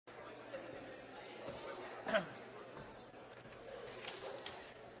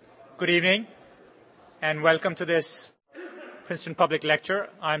Good evening, and welcome to this Princeton Public Lecture.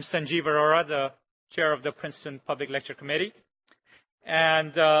 I'm Sanjeev Arora, the chair of the Princeton Public Lecture Committee.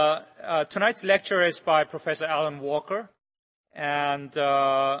 And tonight's lecture is by Professor Alan Walker, and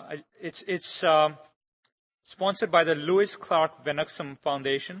it's sponsored by the Lewis Clark Venuxum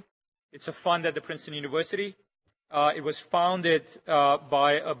Foundation. It's a fund at the Princeton University. It was founded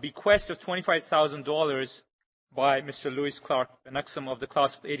by a bequest of $25,000 by Mr. Lewis Clark Venuxum of the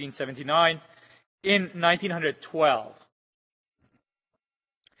class of 1879 in 1912.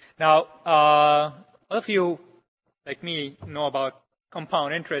 Now, all of you, like me, know about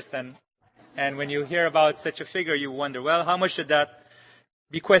compound interest, and when you hear about such a figure, you wonder, well, how much did that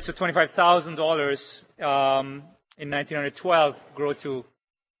bequest of $25,000 in 1912 grow to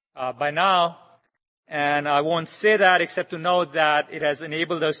by now? And I won't say that except to note that it has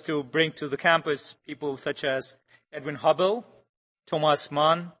enabled us to bring to the campus people such as Edwin Hubble, Thomas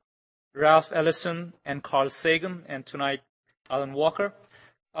Mann, Ralph Ellison, and Carl Sagan, and tonight Alan Walker.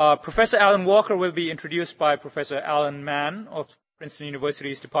 Professor Alan Walker will be introduced by Professor Alan Mann of Princeton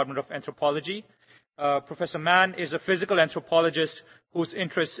University's Department of Anthropology. Professor Mann is a physical anthropologist whose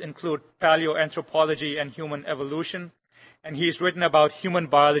interests include paleoanthropology and human evolution, and he's written about human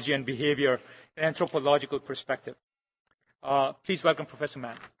biology and behavior in an anthropological perspective. Please welcome Professor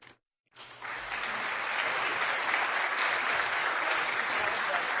Mann.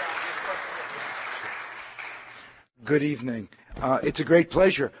 Good evening. It's a great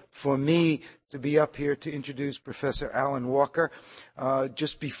pleasure for me to be up here to introduce Professor Alan Walker.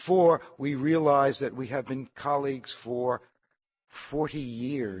 Just before we realize that we have been colleagues for 40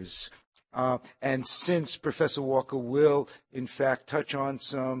 years, and since Professor Walker will, in fact, touch on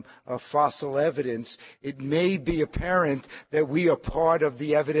some fossil evidence, it may be apparent that we are part of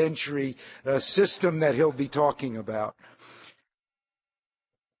the evidentiary system that he'll be talking about.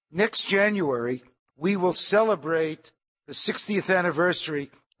 Next January, we will celebrate the 60th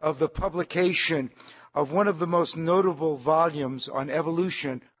anniversary of the publication of one of the most notable volumes on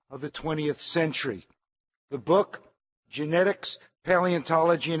evolution of the 20th century. The book, Genetics,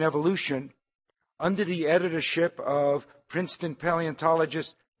 Paleontology, and Evolution, under the editorship of Princeton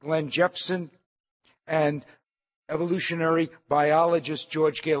paleontologist Glenn Jepson and evolutionary biologist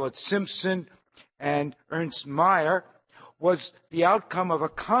George Gaylord Simpson and Ernst Mayr, was the outcome of a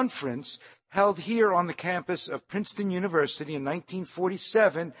conference held here on the campus of Princeton University in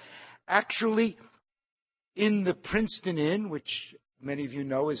 1947, actually in the Princeton Inn, which many of you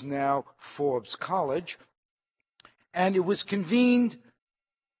know is now Forbes College. And it was convened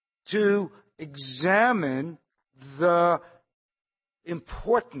to examine the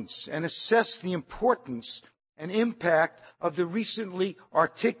importance and assess the importance and impact of the recently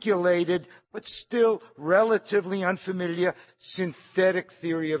articulated, but still relatively unfamiliar, synthetic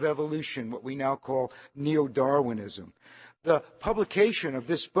theory of evolution, what we now call neo-Darwinism. The publication of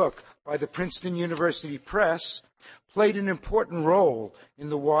this book by the Princeton University Press played an important role in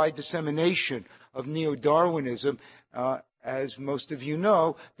the wide dissemination of neo-Darwinism, as most of you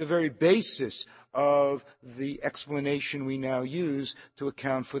know, the very basis of the explanation we now use to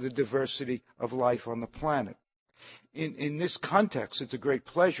account for the diversity of life on the planet. In this context, it's a great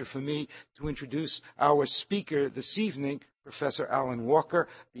pleasure for me to introduce our speaker this evening, Professor Alan Walker,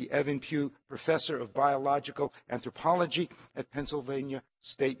 the Evan Pugh Professor of Biological Anthropology at Pennsylvania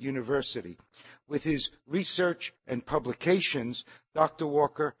State University. With his research and publications, Dr.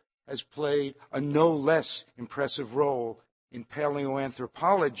 Walker has played a no less impressive role in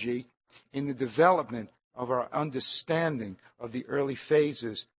paleoanthropology in the development of our understanding of the early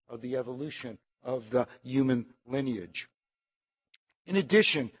phases of the evolution of the human lineage. In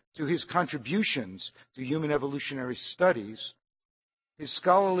addition to his contributions to human evolutionary studies, his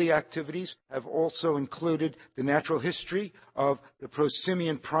scholarly activities have also included the natural history of the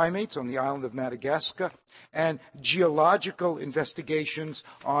prosimian primates on the island of Madagascar and geological investigations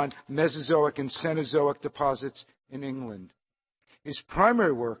on Mesozoic and Cenozoic deposits in England. His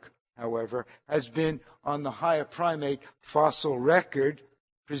primary work, however, has been on the higher primate fossil record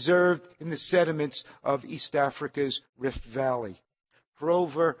preserved in the sediments of East Africa's Rift Valley. For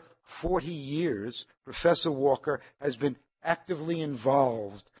over 40 years, Professor Walker has been actively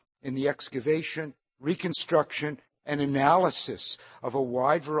involved in the excavation, reconstruction, and analysis of a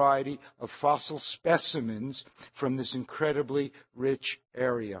wide variety of fossil specimens from this incredibly rich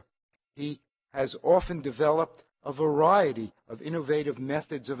area. He has often developed a variety of innovative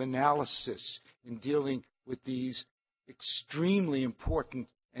methods of analysis in dealing with these extremely important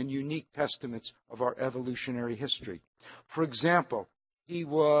and unique testaments of our evolutionary history. For example, He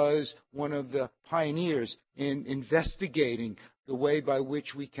was one of the pioneers in investigating the way by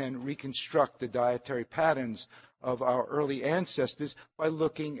which we can reconstruct the dietary patterns of our early ancestors by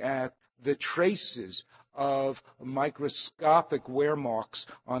looking at the traces of microscopic wear marks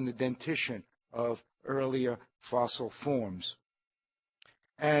on the dentition of earlier fossil forms.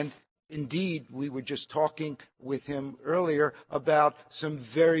 And indeed, we were just talking with him earlier about some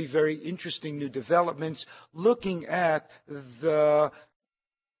very, very interesting new developments looking at the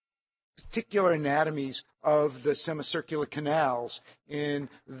particular anatomies of the semicircular canals in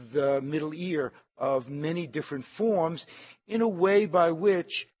the middle ear of many different forms in a way by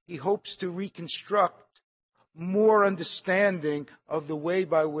which he hopes to reconstruct more understanding of the way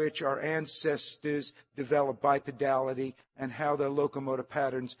by which our ancestors developed bipedality and how their locomotor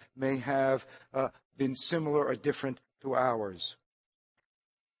patterns may have been similar or different to ours.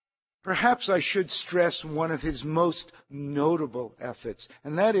 Perhaps I should stress one of his most notable efforts,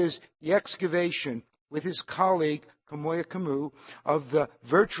 and that is the excavation with his colleague Kamoya Kamu of the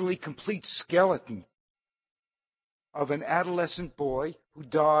virtually complete skeleton of an adolescent boy who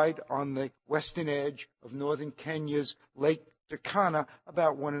died on the western edge of northern Kenya's Lake Turkana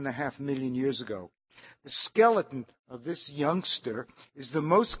about 1.5 million years ago. The skeleton of this youngster is the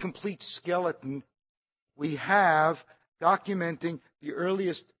most complete skeleton we have documenting the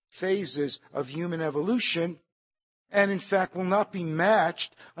earliest phases of human evolution, and in fact will not be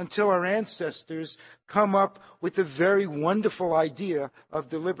matched until our ancestors come up with the very wonderful idea of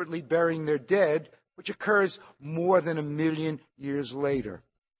deliberately burying their dead, which occurs more than 1 million years later.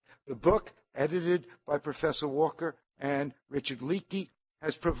 The book, edited by Professor Walker and Richard Leakey,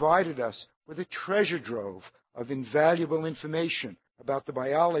 has provided us with a treasure trove of invaluable information about the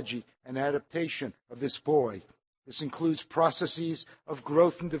biology and adaptation of this boy. This includes processes of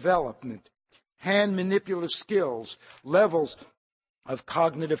growth and development, hand manipulative skills, levels of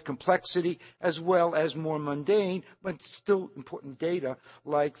cognitive complexity, as well as more mundane but still important data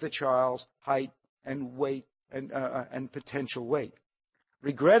like the child's height and weight and potential weight.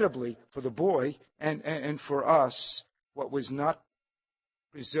 Regrettably, for the boy and for us, what was not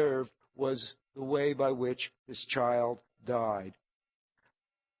preserved was the way by which this child died.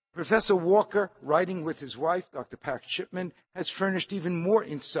 Professor Walker, writing with his wife, Dr. Pat Shipman, has furnished even more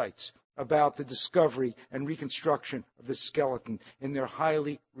insights about the discovery and reconstruction of the skeleton in their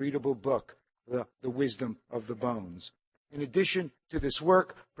highly readable book, The Wisdom of the Bones. In addition to this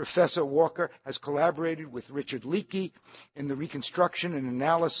work, Professor Walker has collaborated with Richard Leakey in the reconstruction and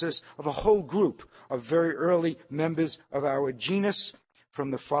analysis of a whole group of very early members of our genus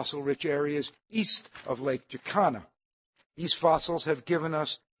from the fossil-rich areas east of Lake Turkana. These fossils have given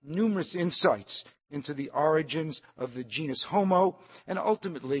us numerous insights into the origins of the genus Homo and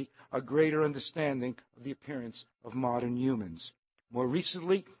ultimately a greater understanding of the appearance of modern humans. More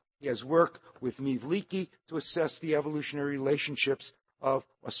recently, he has worked with Meev Leakey to assess the evolutionary relationships of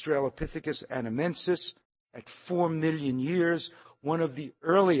Australopithecus anamensis at 4 million years, one of the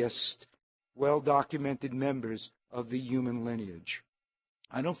earliest well-documented members of the human lineage.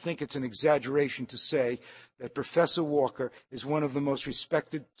 I don't think it's an exaggeration to say that Professor Walker is one of the most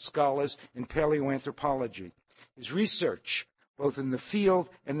respected scholars in paleoanthropology. His research, both in the field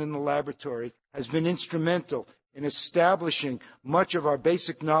and in the laboratory, has been instrumental in establishing much of our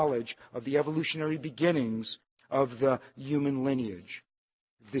basic knowledge of the evolutionary beginnings of the human lineage.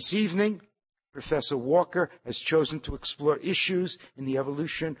 This evening, Professor Walker has chosen to explore issues in the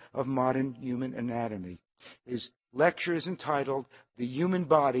evolution of modern human anatomy. His lecture is entitled The Human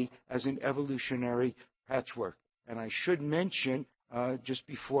Body as an Evolutionary Patchwork. And I should mention, just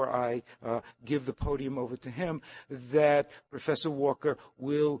before I give the podium over to him, that Professor Walker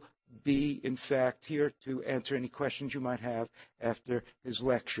will be, in fact, here to answer any questions you might have after his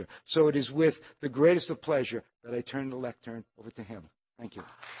lecture. So it is with the greatest of pleasure that I turn the lectern over to him. Thank you.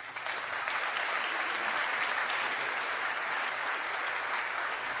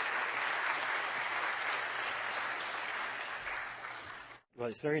 Well,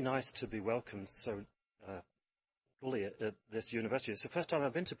 it's very nice to be welcomed so fully at this university. It's the first time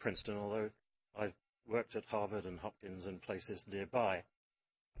I've been to Princeton, although I've worked at Harvard and Hopkins and places nearby.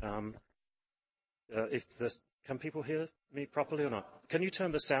 Can people hear me properly or not? Can you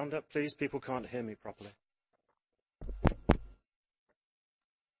turn the sound up, please? People can't hear me properly.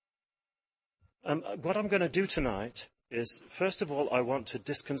 What I'm going to do tonight is, first of all, I want to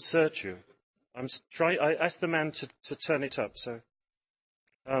disconcert you. I asked the man to turn it up, so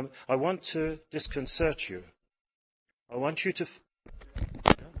I want to disconcert you. I want you to... Still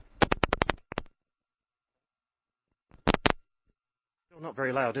not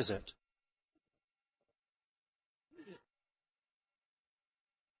very loud, is it?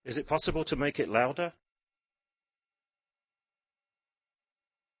 Is it possible to make it louder?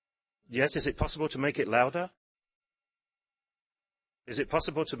 Yes, is it possible to make it louder? Is it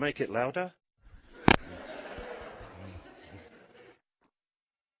possible to make it louder?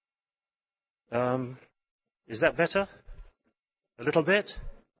 Is that better? A little bit?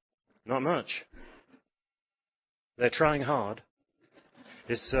 Not much. They're trying hard.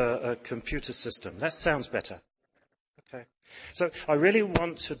 It's a computer system. That sounds better. Okay. So I really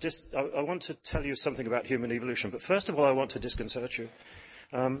want to tell you something about human evolution. But first of all, I want to disconcert you.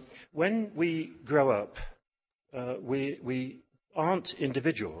 When we grow up, we aren't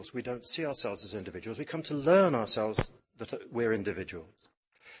individuals. We don't see ourselves as individuals. We come to learn ourselves that we're individuals.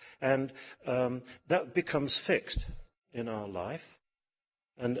 And that becomes fixed in our life.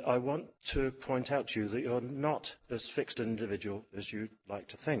 And I want to point out to you that you're not as fixed an individual as you'd like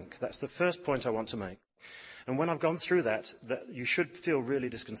to think. That's the first point I want to make. And when I've gone through that you should feel really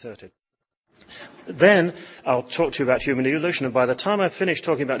disconcerted. Then I'll talk to you about human evolution, and by the time I've finished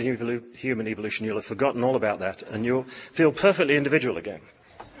talking about human evolution, you'll have forgotten all about that, and you'll feel perfectly individual again.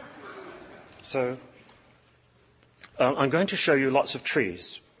 So I'm going to show you lots of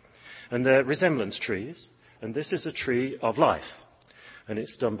trees, and they're resemblance trees, and this is a tree of life. And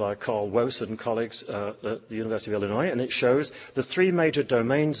it's done by Carl Woese and colleagues at the University of Illinois, and it shows the three major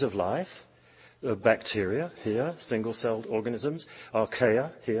domains of life. Bacteria, here, single-celled organisms.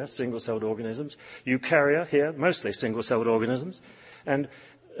 Archaea, here, single-celled organisms. Eukarya, here, mostly single-celled organisms. And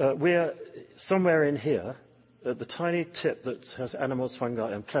we're somewhere in here, at the tiny tip that has animals,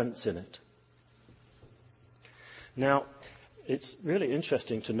 fungi, and plants in it. Now, it's really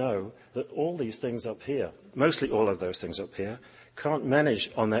interesting to know that all these things up here, mostly all of those things up here, can't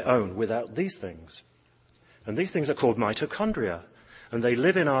manage on their own without these things. And these things are called mitochondria. And they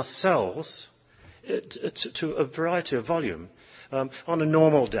live in our cells to a variety of volume. On a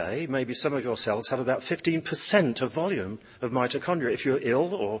normal day, maybe some of your cells have about 15% of volume of mitochondria. If you're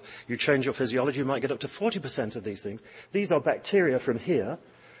ill or you change your physiology, you might get up to 40% of these things. These are bacteria from here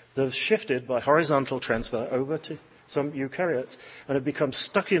that have shifted by horizontal transfer over to some eukaryotes and have become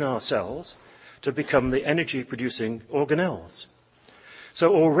stuck in our cells to become the energy-producing organelles.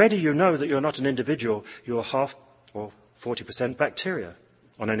 So already you know that you're not an individual, you're half or 40% bacteria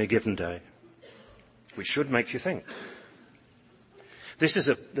on any given day. Which should make you think. This is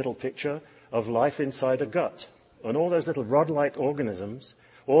a little picture of life inside a gut. And all those little rod-like organisms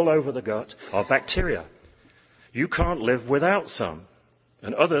all over the gut are bacteria. You can't live without some,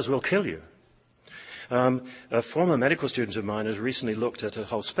 and others will kill you. A former medical student of mine has recently looked at a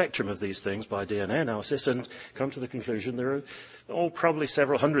whole spectrum of these things by DNA analysis and come to the conclusion there are probably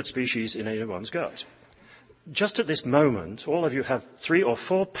several hundred species in anyone's gut. Just at this moment, all of you have 3 or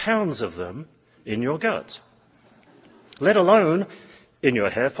 4 pounds of them in your gut, let alone in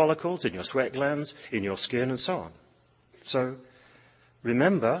your hair follicles, in your sweat glands, in your skin, and so on. So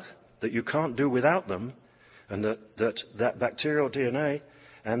remember that you can't do without them, and that bacterial DNA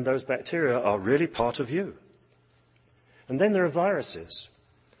and those bacteria are really part of you. And then there are viruses.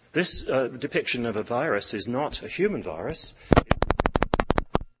 This depiction of a virus is not a human virus.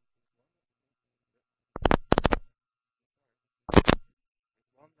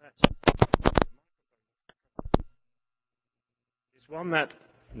 It's one that...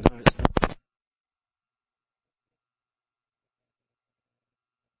 No, it's not.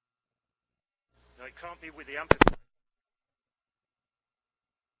 No, it can't be with the amplifier.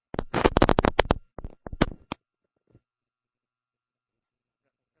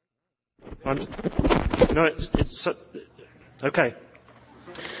 No, it's okay.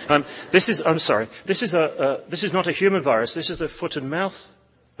 This is not a human virus. This is the foot and mouth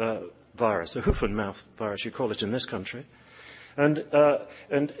virus, the hoof and mouth virus, you call it in this country. And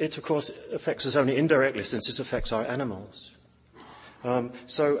it, of course, affects us only indirectly since it affects our animals.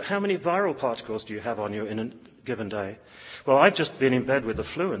 So how many viral particles do you have on you in a given day? Well, I've just been in bed with the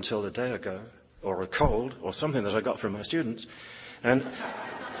flu until a day ago, or a cold, or something that I got from my students. And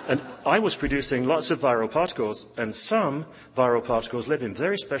I was producing lots of viral particles, and some viral particles live in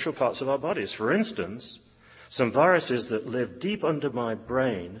very special parts of our bodies. For instance, some viruses that live deep under my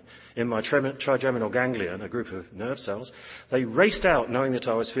brain in my trigeminal ganglion, a group of nerve cells, they raced out knowing that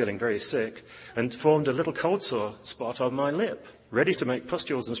I was feeling very sick and formed a little cold sore spot on my lip, ready to make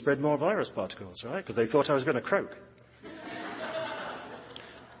pustules and spread more virus particles, right? Because they thought I was going to croak.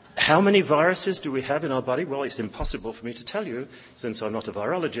 How many viruses do we have in our body? Well, it's impossible for me to tell you since I'm not a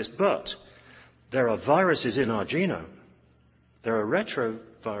virologist, but there are viruses in our genome. There are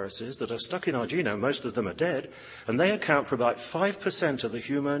retroviruses that are stuck in our genome. Most of them are dead, and they account for about 5% of the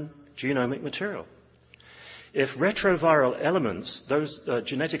human genomic material. if retroviral elements, those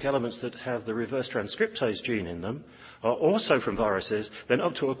genetic elements that have the reverse transcriptase gene in them, are also from viruses, then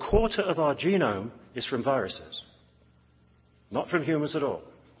up to a quarter of our genome is from viruses. Not from humans at all.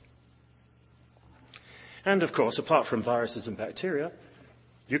 And of course, apart from viruses and bacteria,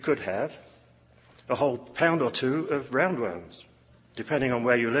 you could have a whole pound or two of roundworms, depending on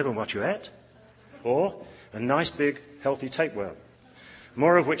where you live and what you ate, or a nice big healthy tapeworm.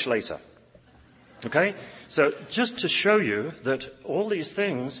 More of which later. Okay? So just to show you that all these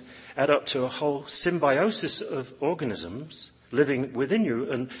things add up to a whole symbiosis of organisms living within you,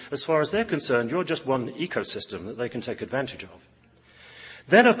 and as far as they're concerned, you're just one ecosystem that they can take advantage of.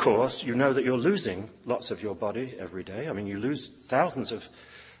 Then, of course, you know that you're losing lots of your body every day. I mean, you lose thousands of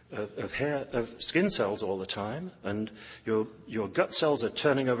skin cells all the time, and your gut cells are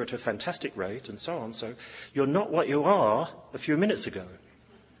turning over at a fantastic rate, and so on. So you're not what you are a few minutes ago.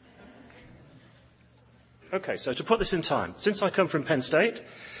 Okay, so to put this in time, since I come from Penn State,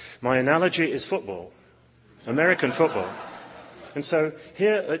 my analogy is football, American football. And so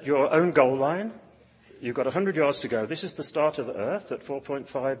here at your own goal line, you've got 100 yards to go. This is the start of Earth at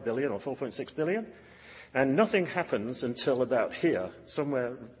 4.5 billion or 4.6 billion. And nothing happens until about here,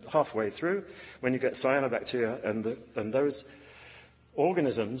 somewhere halfway through, when you get cyanobacteria and those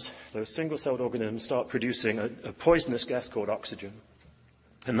organisms, those single-celled organisms, start producing a poisonous gas called oxygen.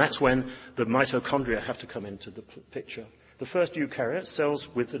 And that's when the mitochondria have to come into the picture. The first eukaryotes,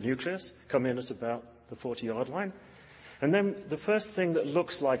 cells with the nucleus, come in at about the 40-yard line. And then the first thing that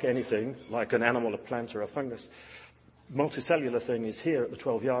looks like anything, like an animal, a plant, or a fungus, multicellular thing, is here at the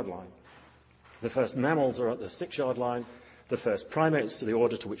 12-yard line. The first mammals are at the 6-yard line. The first primates, the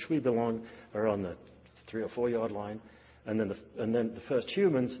order to which we belong, are on the 3 or 4-yard line. And then the first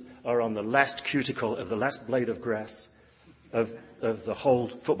humans are on the last cuticle of the last blade of grass of the whole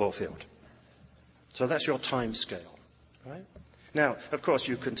football field. So that's your time scale, right? Now, of course,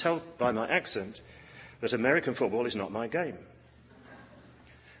 you can tell by my accent that American football is not my game.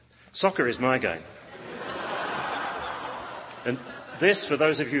 Soccer is my game. And this, for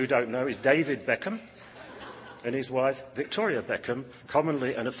those of you who don't know, is David Beckham and his wife, Victoria Beckham,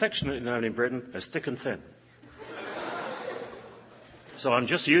 commonly and affectionately known in Britain as Thick and Thin. So I'm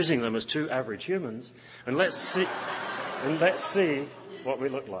just using them as two average humans, and let's see what we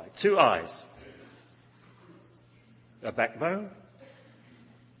look like. 2 eyes, a backbone,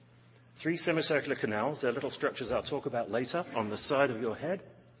 3 semicircular canals. They're little structures I'll talk about later on the side of your head.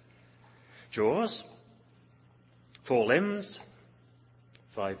 Jaws, 4 limbs,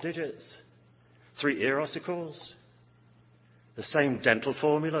 5 digits, 3 ear ossicles, the same dental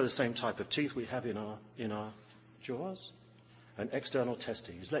formula, the same type of teeth we have in our jaws, and external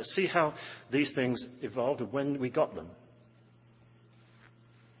testes. Let's see how these things evolved and when we got them.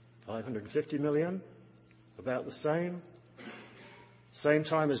 550 million, about the same. Same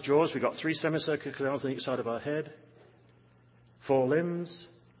time as jaws, we got 3 semicircular canals on each side of our head, 4 limbs,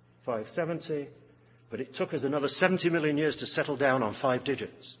 570, but it took us another 70 million years to settle down on 5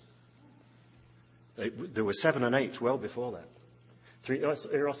 digits. There were 7 and 8 well before that. 3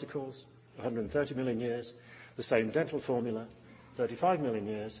 ear ossicles, 130 million years, the same dental formula, 35 million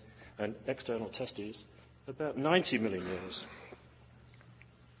years, and external testes, about 90 million years.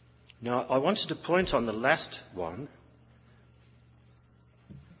 Now, I wanted to point on the last one.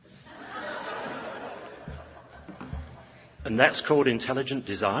 And that's called intelligent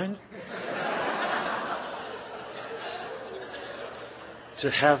design.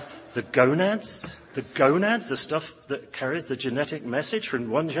 To have the gonads, the stuff that carries the genetic message from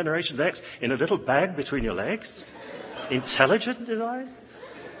one generation to the next, in a little bag between your legs. Intelligent design?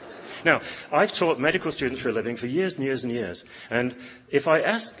 Now, I've taught medical students for a living for years and years and years. And if I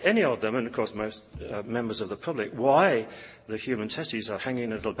ask any of them, and of course most members of the public, why the human testes are hanging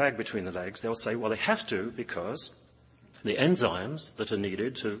in a little bag between the legs, they'll say, well, they have to because the enzymes that are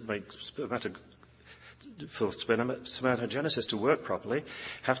needed to make for spermatogenesis to work properly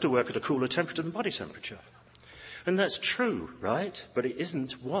have to work at a cooler temperature than body temperature. And that's true, right? But it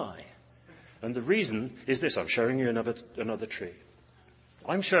isn't why. And the reason is this. I'm showing you another tree.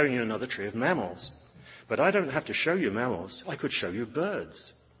 I'm showing you another tree of mammals. But I don't have to show you mammals. I could show you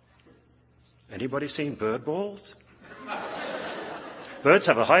birds. Anybody seen bird balls? Birds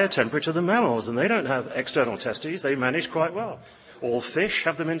have a higher temperature than mammals, and they don't have external testes. They manage quite well. All fish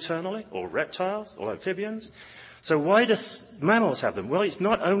have them internally, all reptiles, all amphibians. So why do mammals have them? Well, it's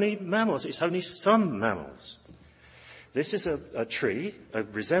not only mammals, it's only some mammals. This is a tree, a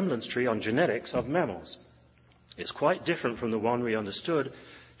resemblance tree on genetics of mammals. It's quite different from the one we understood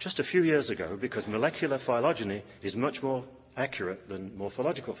just a few years ago because molecular phylogeny is much more accurate than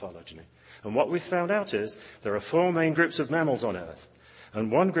morphological phylogeny. And what we've found out is there are 4 main groups of mammals on Earth.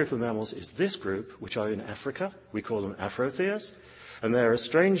 And one group of mammals is this group, which are in Africa. We call them Afrotheres. And they're as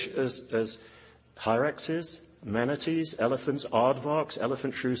strange as hyraxes, manatees, elephants, aardvarks,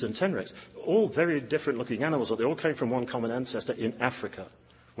 elephant shrews, and tenrecs. All very different looking animals, but they all came from one common ancestor in Africa,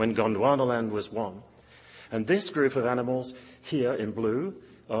 when Gondwanaland was one. And this group of animals here in blue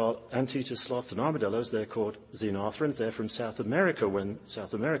are anteater sloths and armadillos. They're called xenarthrans. They're from South America when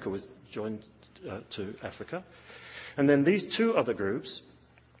South America was joined to Africa. And then these 2 other groups,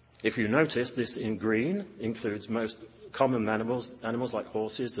 if you notice, this in green includes most common animals like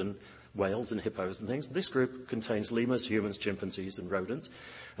horses and whales and hippos and things. This group contains lemurs, humans, chimpanzees, and rodents,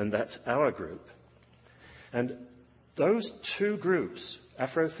 and that's our group. And those 2 groups,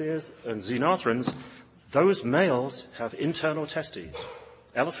 Afrotheres and xenarthrans, those males have internal testes.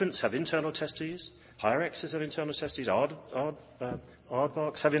 Elephants have internal testes. Hyraxes have internal testes.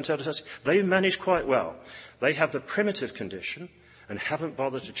 Aardvarks have internal testes. They manage quite well. They have the primitive condition and haven't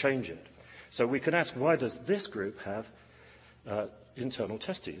bothered to change it. So we can ask, why does this group have internal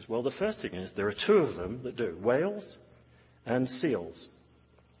testes? Well, the first thing is there are 2 of them that do, whales and seals.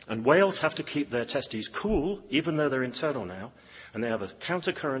 And whales have to keep their testes cool, even though they're internal now, and they have a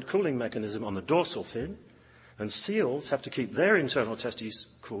countercurrent cooling mechanism on the dorsal fin. And seals have to keep their internal testes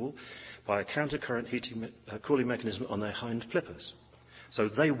cool by a countercurrent cooling mechanism on their hind flippers. So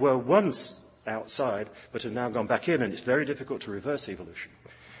they were once outside, but have now gone back in, and it's very difficult to reverse evolution.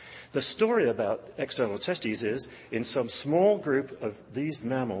 The story about external testes is, in some small group of these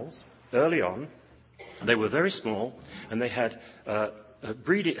mammals, early on, they were very small, and they had a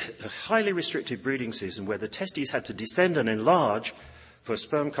highly restricted breeding season where the testes had to descend and enlarge for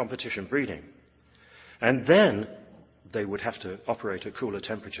sperm competition breeding. And then they would have to operate at cooler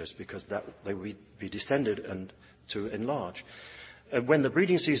temperatures because they would be descended and to enlarge. And when the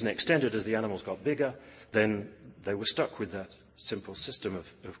breeding season extended as the animals got bigger, then they were stuck with that simple system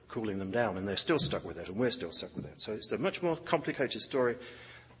of cooling them down, and they're still stuck with it, and we're still stuck with it. So it's a much more complicated story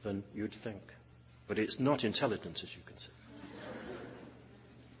than you'd think. But it's not intelligent, as you can see.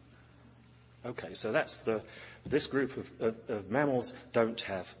 Okay, so that's this group of mammals don't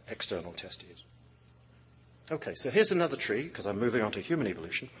have external testes. Okay, so here's another tree, because I'm moving on to human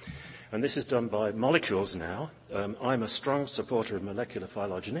evolution. And this is done by molecules now. I'm a strong supporter of molecular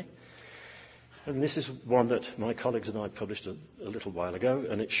phylogeny. And this is one that my colleagues and I published a little while ago.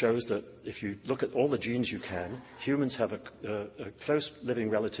 And it shows that if you look at all the genes you can, humans have a close living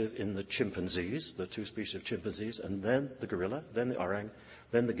relative in the chimpanzees, the 2 species of chimpanzees, and then the gorilla, then the orang,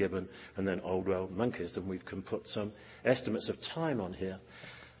 then the gibbon, and then old world monkeys. And we can put some estimates of time on here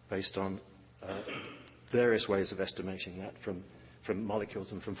based on various ways of estimating that from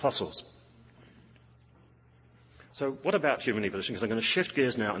molecules and from fossils. So what about human evolution? Because I'm going to shift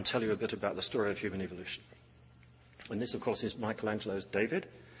gears now and tell you a bit about the story of human evolution. And this, of course, is Michelangelo's David,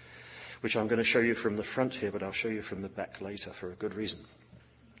 which I'm going to show you from the front here, but I'll show you from the back later for a good reason.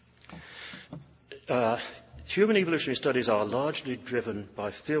 Human evolutionary studies are largely driven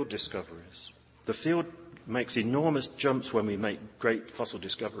by field discoveries. The field makes enormous jumps when we make great fossil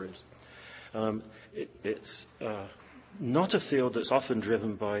discoveries. It's not a field that's often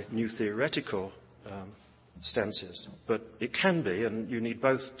driven by new theoretical stances, but it can be, and you need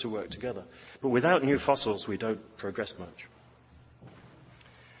both to work together. But without new fossils, we don't progress much.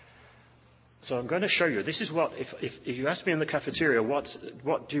 So I'm going to show you. This is what, if you ask me in the cafeteria,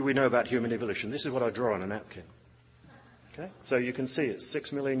 what do we know about human evolution? This is what I draw on a napkin. Okay? So you can see it's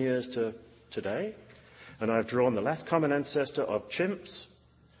 6 million years to today, and I've drawn the last common ancestor of chimps,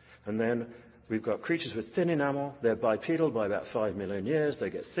 and then we've got creatures with thin enamel. They're bipedal by about 5 million years.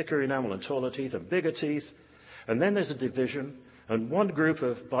 They get thicker enamel and taller teeth and bigger teeth. And then there's a division, and one group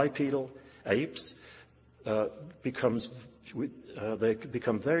of bipedal apes become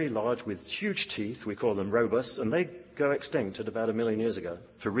very large with huge teeth. We call them robust, and they go extinct at about 1 million years ago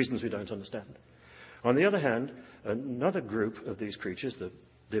for reasons we don't understand. On the other hand, another group of these creatures, the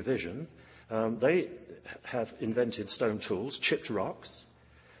division, they have invented stone tools, chipped rocks.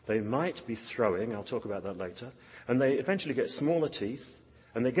 They might be throwing, I'll talk about that later, and they eventually get smaller teeth,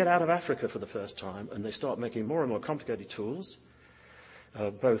 and they get out of Africa for the first time, and they start making more and more complicated tools,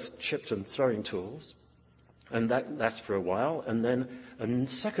 both chipped and throwing tools, and that lasts for a while. And then a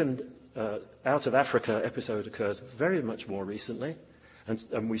second out of Africa episode occurs very much more recently,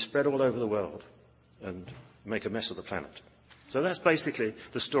 and we spread all over the world and make a mess of the planet. So that's basically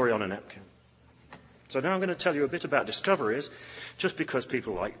the story on a napkin. So now I'm going to tell you a bit about discoveries, just because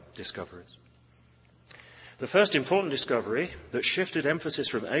people like discoveries. The first important discovery that shifted emphasis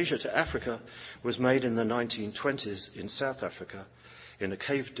from Asia to Africa was made in the 1920s in South Africa in a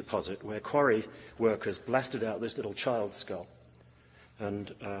cave deposit where quarry workers blasted out this little child's skull.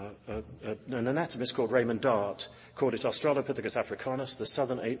 And an anatomist called Raymond Dart called it Australopithecus africanus, the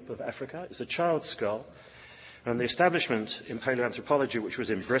southern ape of Africa. It's a child's skull. And the establishment in paleoanthropology, which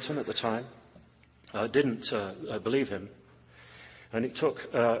was in Britain at the time, didn't believe him. And it took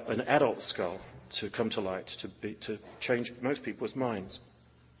an adult skull to come to light, to change most people's minds.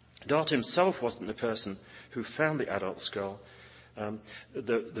 Dart himself wasn't the person who found the adult skull.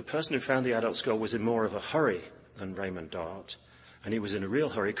 The person who found the adult skull was in more of a hurry than Raymond Dart. And he was in a real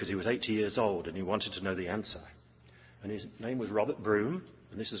hurry because he was 80 years old and he wanted to know the answer. And his name was Robert Broom.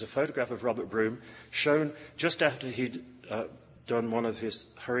 And this is a photograph of Robert Broom shown just after he'd done one of his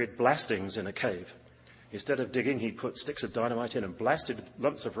hurried blastings in a cave. Instead of digging, he put sticks of dynamite in and blasted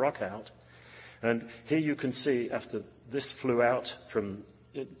lumps of rock out. And here you can see after this flew out from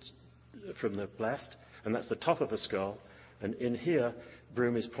the blast, and that's the top of the skull. And in here,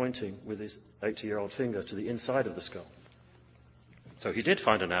 Broom is pointing with his 80-year-old finger to the inside of the skull. So he did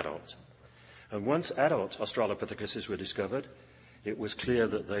find an adult. And once adult Australopithecus were discovered, it was clear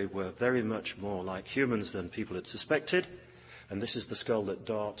that they were very much more like humans than people had suspected. And this is the skull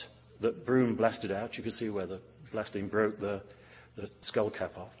that Broom blasted out. You can see where the blasting broke the skull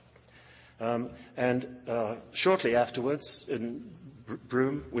cap off. Shortly afterwards,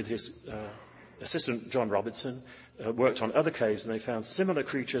 Broom, with his assistant John Robertson, worked on other caves, and they found similar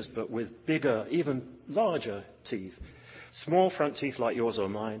creatures but with bigger, even larger teeth. Small front teeth like yours or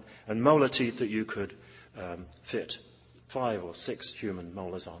mine, and molar teeth that you could fit 5 or 6 human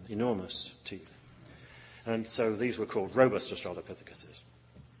molars on. Enormous teeth. And so these were called robust Australopithecus.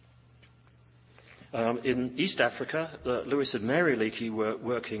 In East Africa, Lewis and Mary Leakey were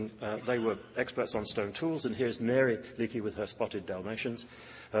working, they were experts on stone tools, and here's Mary Leakey with her spotted Dalmatians,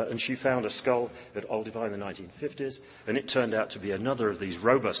 and she found a skull at Olduvai in the 1950s, and it turned out to be another of these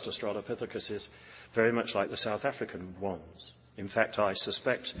robust Australopithecus, very much like the South African ones. In fact, I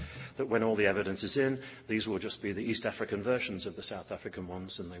suspect that when all the evidence is in, these will just be the East African versions of the South African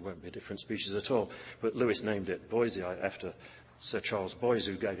ones, and they won't be a different species at all. But Lewis named it Boise after Sir Charles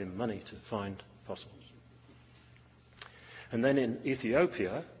Boise, who gave him money to find fossils. And then in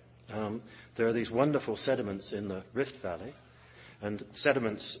Ethiopia, there are these wonderful sediments in the Rift Valley, and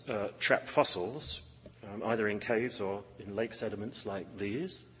sediments trap fossils, either in caves or in lake sediments like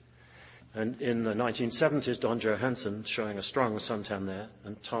these. And in the 1970s, Don Johansson, showing a strong suntan there,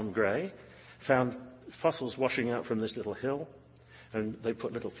 and Tom Gray, found fossils washing out from this little hill, and they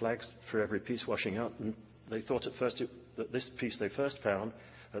put little flags for every piece washing out, and they thought at first that this piece they first found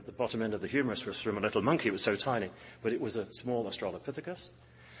at the bottom end of the humerus was from a little monkey. It was so tiny, but it was a small Australopithecus.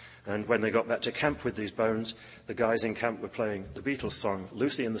 And when they got back to camp with these bones, the guys in camp were playing the Beatles song,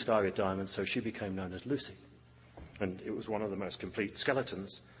 Lucy in the Sky with Diamonds, so she became known as Lucy. And it was one of the most complete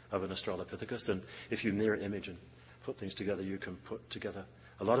skeletons of an Australopithecus, and if you mirror image and put things together, you can put together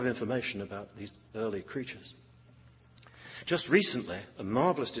a lot of information about these early creatures. Just recently, a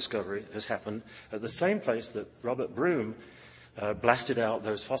marvellous discovery has happened at the same place that Robert Broom blasted out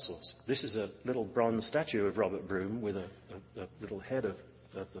those fossils. This is a little bronze statue of Robert Broom with a little head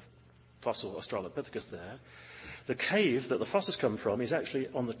of the fossil Australopithecus there. The cave that the fossils come from is actually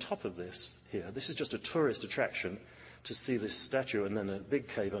on the top of this here. This is just a tourist attraction to see this statue, and then a big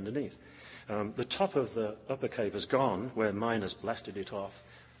cave underneath. The top of the upper cave is gone, where miners blasted it off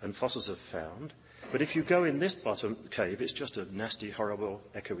and fossils have found. But if you go in this bottom cave, it's just a nasty, horrible,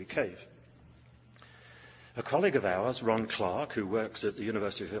 echoey cave. A colleague of ours, Ron Clark, who works at the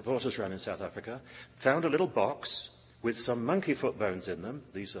University of Witwatersrand in South Africa, found a little box with some monkey foot bones in them.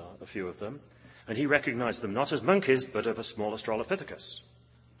 These are a few of them. And he recognized them not as monkeys, but of a small Australopithecus.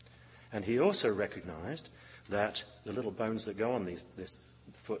 And he also recognized that the little bones that go on this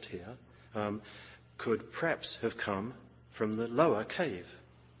foot here could perhaps have come from the lower cave.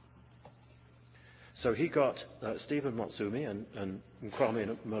 So he got Stephen Motsumi and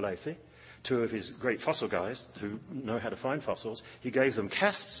Kwame Molefe, two of his great fossil guys who know how to find fossils. He gave them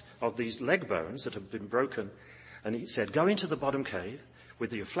casts of these leg bones that have been broken, and he said, go into the bottom cave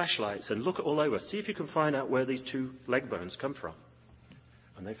with your flashlights and look all over. See if you can find out where these 2 leg bones come from.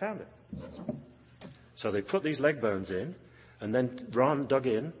 And they found it. So they put these leg bones in, and then Ron dug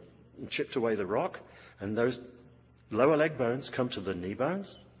in and chipped away the rock, and those lower leg bones come to the knee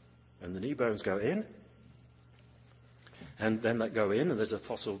bones, and the knee bones go in, and then they go in, and there's a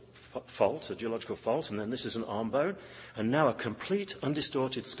fossil fault, a geological fault, and then this is an arm bone, and now a complete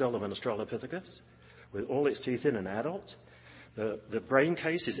undistorted skull of an Australopithecus with all its teeth in, an adult. The brain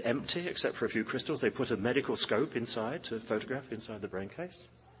case is empty except for a few crystals. They put a medical scope inside to photograph inside the brain case.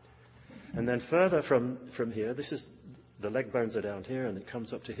 And then further from here, this is the leg bones are down here and it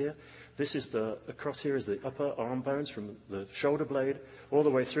comes up to here. This is across here is the upper arm bones from the shoulder blade all the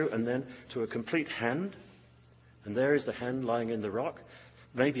way through and then to a complete hand. And there is the hand lying in the rock,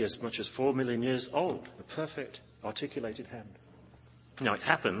 maybe as much as 4 million years old, a perfect articulated hand. Now it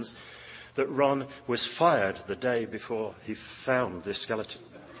happens that Ron was fired the day before he found this skeleton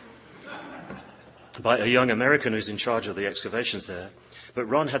by a young American who's in charge of the excavations there. But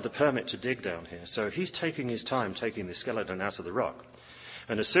Ron had the permit to dig down here, so he's taking his time taking the skeleton out of the rock.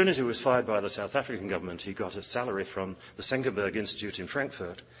 And as soon as he was fired by the South African government, he got a salary from the Senckenberg Institute in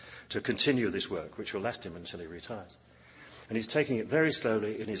Frankfurt to continue this work, which will last him until he retires. And he's taking it very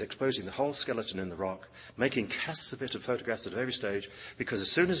slowly, and he's exposing the whole skeleton in the rock, making casts of it and photographs at every stage, because as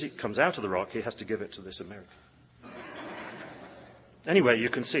soon as it comes out of the rock, he has to give it to this American. Anyway, you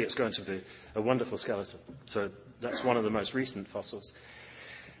can see it's going to be a wonderful skeleton. So that's one of the most recent fossils.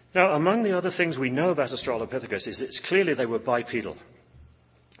 Now, among the other things we know about Australopithecus is it's clearly they were bipedal.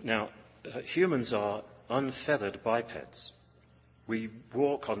 Now, humans are unfeathered bipeds. We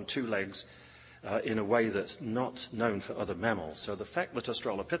walk on two legs in a way that's not known for other mammals. So the fact that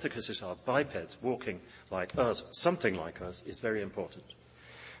Australopithecus are bipeds walking like us, something like us, is very important.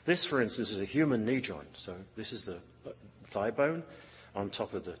 This, for instance, is a human knee joint. So this is the thigh bone on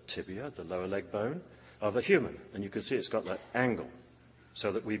top of the tibia, the lower leg bone, of a human. And you can see it's got that angle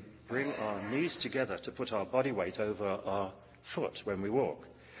so that we bring our knees together to put our body weight over our foot when we walk.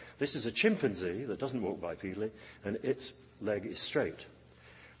 This is a chimpanzee that doesn't walk bipedally, and its leg is straight.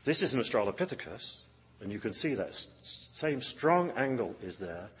 This is an Australopithecus, and you can see that same strong angle is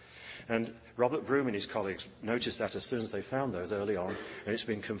there. And Robert Broom and his colleagues noticed that as soon as they found those early on, and it's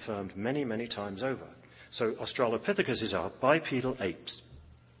been confirmed many, many times over. So Australopithecus are bipedal apes.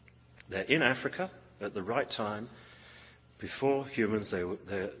 They're in Africa at the right time. Before humans,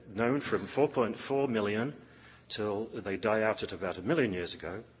 they're known from 4.4 million till they die out at about 1 million years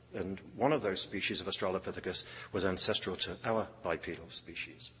ago. And one of those species of Australopithecus was ancestral to our bipedal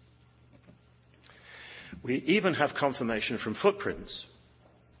species. We even have confirmation from footprints.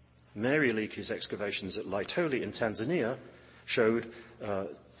 Mary Leakey's excavations at Laitoli in Tanzania showed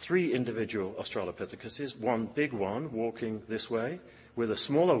 3 individual Australopithecus, one big one walking this way, with a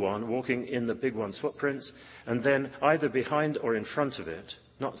smaller one walking in the big one's footprints, and then either behind or in front of it,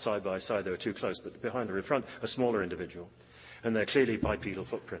 not side by side, they were too close, but behind or in front, a smaller individual. And they're clearly bipedal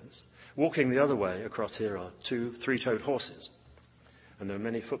footprints. Walking the other way across here are 2 3-toed horses. And there are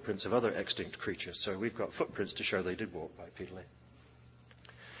many footprints of other extinct creatures, so we've got footprints to show they did walk bipedally.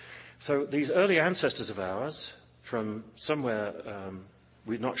 So these early ancestors of ours, from somewhere,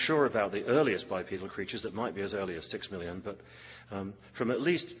 we're not sure about the earliest bipedal creatures that might be as early as 6 million, but from at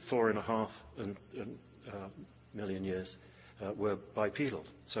least 4.5 million years were bipedal.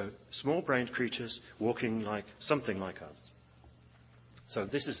 So small-brained creatures walking like something like us. So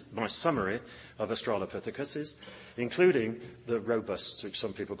this is my summary of Australopithecus, including the robusts, which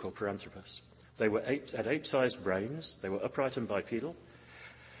some people call Paranthropus. They had ape-sized brains. They were upright and bipedal.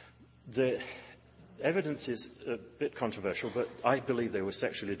 The evidence is a bit controversial, but I believe they were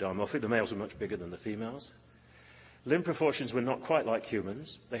sexually dimorphic. The males were much bigger than the females. Limb proportions were not quite like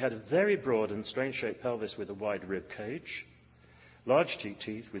humans. They had a very broad and strange-shaped pelvis with a wide rib cage, large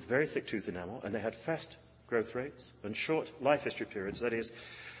teeth with very thick tooth enamel, and they had fast growth rates and short life history periods. That is,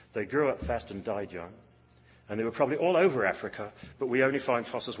 they grew up fast and died young. And they were probably all over Africa, but we only find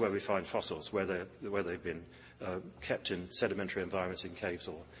fossils where we find fossils, where they've been kept in sedimentary environments in caves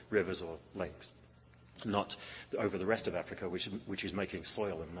or rivers or lakes, not over the rest of Africa, which is making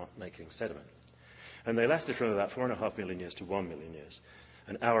soil and not making sediment. And they lasted from about 4.5 million years to 1 million years.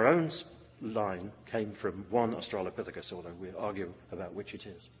 And our own line came from one Australopithecus, although we argue about which it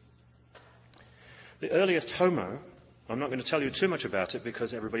is. The earliest Homo, I'm not going to tell you too much about it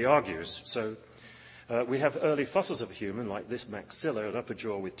because everybody argues. So we have early fossils of a human, like this maxilla, an upper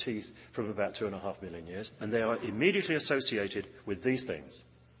jaw with teeth, from about 2.5 million years. And they are immediately associated with these things,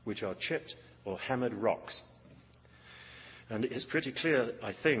 which are chipped or hammered rocks. And it's pretty clear,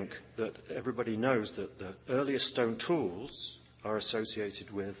 I think, that everybody knows that the earliest stone tools are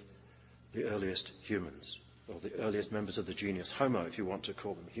associated with the earliest humans, or the earliest members of the genus Homo, if you want to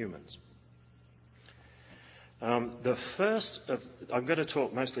call them humans. I'm going to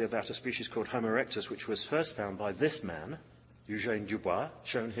talk mostly about a species called Homo erectus, which was first found by this man, Eugène Dubois,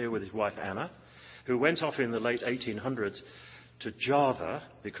 shown here with his wife Anna, who went off in the late 1800s to Java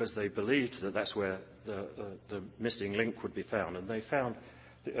because they believed that that's where the missing link would be found. And they found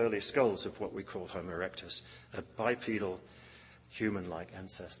the early skulls of what we call Homo erectus, a bipedal human-like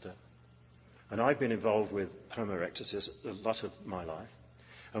ancestor. And I've been involved with Homo erectus a lot of my life.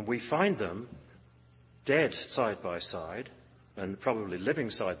 And we find them dead side by side, and probably living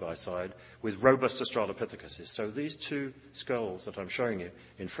side by side, with robust Australopithecus. So these two skulls that I'm showing you,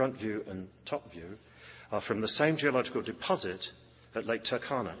 in front view and top view, are from the same geological deposit at Lake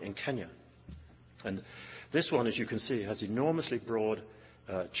Turkana in Kenya. And this one, as you can see, has enormously broad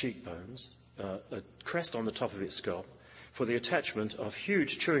cheekbones, a crest on the top of its skull, for the attachment of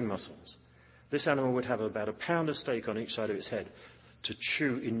huge chewing muscles. This animal would have about a pound of steak on each side of its head to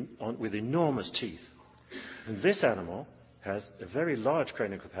chew with enormous teeth. And this animal has a very large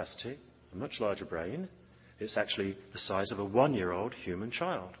cranial capacity, a much larger brain. It's actually the size of a 1-year-old human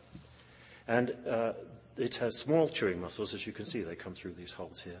child. And it has small chewing muscles, as you can see. They come through these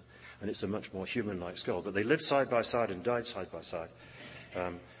holes here. And it's a much more human-like skull. But they lived side by side and died side by side.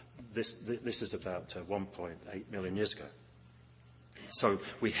 This is about 1.8 million years ago. So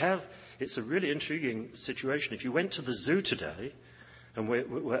it's a really intriguing situation. If you went to the zoo today, and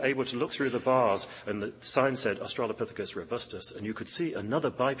we're able to look through the bars, and the sign said Australopithecus robustus, and you could see another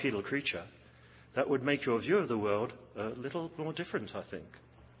bipedal creature, that would make your view of the world a little more different, I think.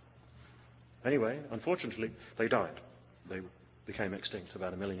 Anyway, unfortunately, they died. They became extinct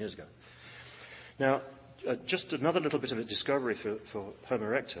about 1 million years ago. Now, just another little bit of a discovery for Homo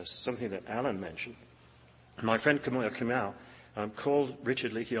erectus, something that Alan mentioned. My friend Kamoya Kimau called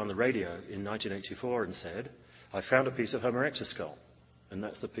Richard Leakey on the radio in 1984 and said, I found a piece of Homo erectus skull. And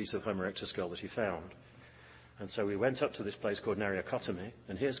that's the piece of Homo erectus skull that he found. And so we went up to this place called Nariokotomi,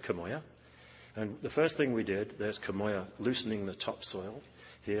 and here's Kamoya. And the first thing we did, there's Kamoya loosening the topsoil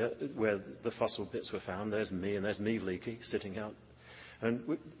here where the fossil bits were found. There's me, and there's me, Leakey, sitting out.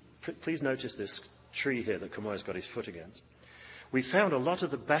 And please notice this tree here that Kamoya's got his foot against. We found a lot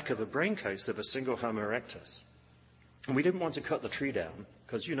of the back of a brain case of a single Homo erectus. And we didn't want to cut the tree down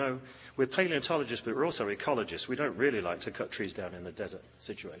because, we're paleontologists, but we're also ecologists. We don't really like to cut trees down in a desert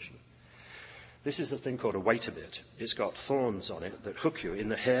situation. This is a thing called a waiter bit. It's got thorns on it that hook you in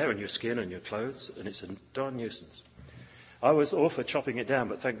the hair and your skin and your clothes, and it's a darn nuisance. I was all for chopping it down,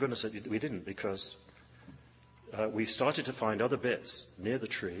 but thank goodness we didn't, because we started to find other bits near the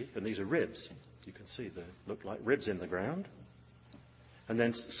tree, and these are ribs. You can see they look like ribs in the ground. And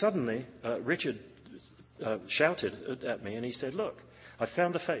then suddenly Richard shouted at me, and he said, look, I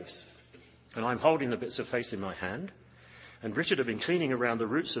found the face. And I'm holding the bits of face in my hand. And Richard had been cleaning around the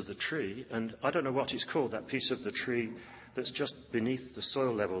roots of the tree, and I don't know what it's called, that piece of the tree that's just beneath the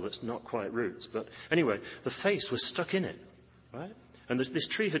soil level that's not quite roots. But anyway, the face was stuck in it, right? And this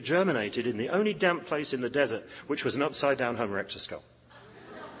tree had germinated in the only damp place in the desert, which was an upside-down Homo erectus skull.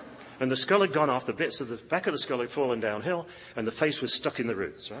 And the skull had gone off, the bits of the back of the skull had fallen downhill, and the face was stuck in the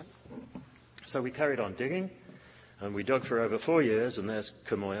roots, right? So we carried on digging, and we dug for over 4 years, and there's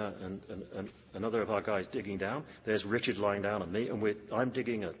Kamoya and another of our guys digging down. There's Richard lying down and me, and I'm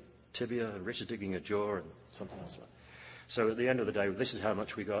digging a tibia, and Richard's digging a jaw and something else. So at the end of the day, this is how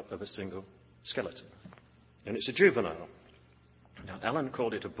much we got of a single skeleton. And it's a juvenile. Now, Alan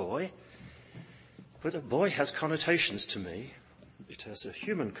called it a boy, but a boy has connotations to me. It has a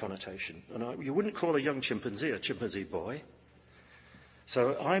human connotation. And you wouldn't call a young chimpanzee a chimpanzee boy.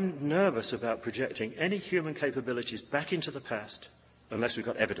 So I'm nervous about projecting any human capabilities back into the past unless we've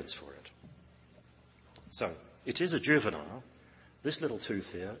got evidence for it. So it is a juvenile. This little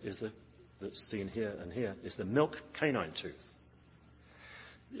tooth here that's seen here and here is the milk canine tooth.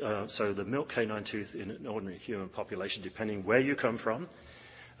 So the milk canine tooth in an ordinary human population, depending where you come from,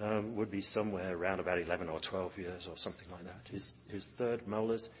 would be somewhere around about 11 or 12 years or something like that. His third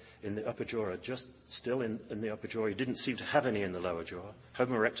molars in the upper jaw are just still in the upper jaw. He didn't seem to have any in the lower jaw.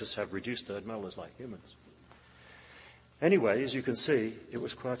 Homo erectus have reduced third molars like humans. Anyway, as you can see, it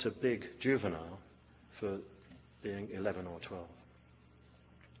was quite a big juvenile for being 11 or 12.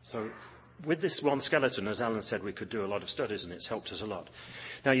 So with this one skeleton, as Alan said, we could do a lot of studies, and it's helped us a lot.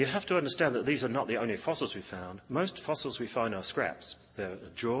 Now, you have to understand that these are not the only fossils we found. Most fossils we find are scraps. They're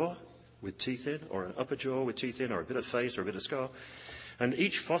a jaw with teeth in, or an upper jaw with teeth in, or a bit of face, or a bit of skull. And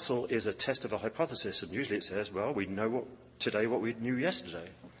each fossil is a test of a hypothesis, and usually it says, well, we know today what we knew yesterday.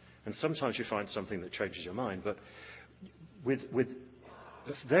 And sometimes you find something that changes your mind, but with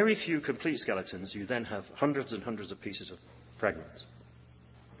very few complete skeletons, you then have hundreds and hundreds of pieces of fragments.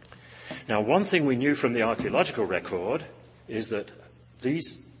 Now, one thing we knew from the archaeological record is that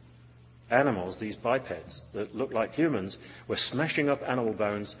these animals, these bipeds that look like humans, were smashing up animal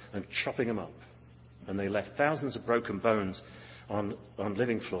bones and chopping them up. And they left thousands of broken bones on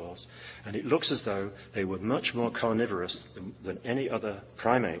living floors. And it looks as though they were much more carnivorous than any other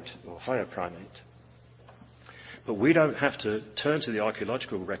primate or higher primate. But we don't have to turn to the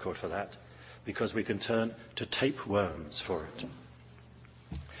archaeological record for that, because we can turn to tapeworms for it.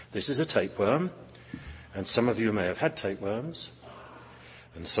 This is a tapeworm, And some of you may have had tapeworms,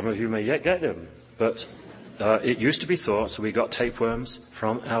 and some of you may yet get them. But it used to be thought we got tapeworms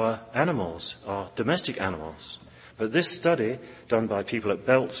from our animals, our domestic animals. But this study done by people at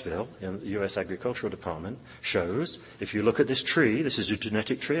Beltsville in the US Agricultural Department shows, if you look at this tree, this is a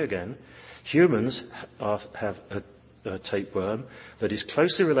genetic tree again, humans have a tapeworm that is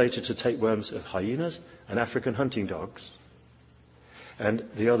closely related to tapeworms of hyenas and African hunting dogs. And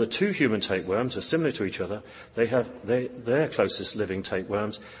the other two human tapeworms are similar to each other. Their closest living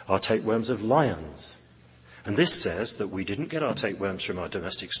tapeworms are tapeworms of lions. And this says that we didn't get our tapeworms from our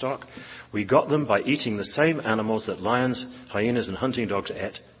domestic stock. We got them by eating the same animals that lions, hyenas, and hunting dogs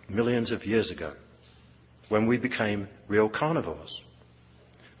ate millions of years ago, when we became real carnivores.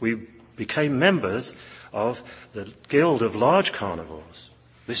 We became members of the guild of large carnivores.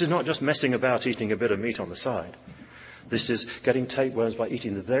 This is not just messing about eating a bit of meat on the side. This is getting tapeworms by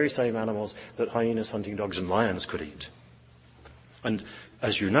eating the very same animals that hyenas, hunting dogs, and lions could eat. And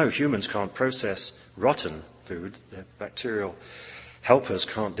as you know, humans can't process rotten food. Their bacterial helpers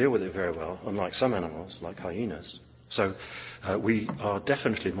can't deal with it very well, unlike some animals, like hyenas. So we are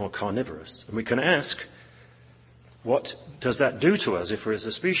definitely more carnivorous. And we can ask, what does that do to us if, as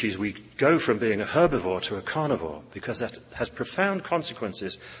a species, we go from being a herbivore to a carnivore? Because that has profound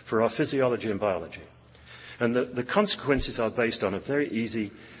consequences for our physiology and biology. And the consequences are based on a very easy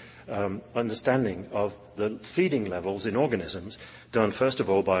understanding of the feeding levels in organisms, done first of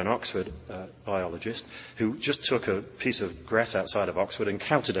all by an Oxford biologist who just took a piece of grass outside of Oxford and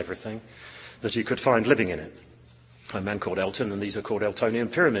counted everything that he could find living in it. A man called Elton, and these are called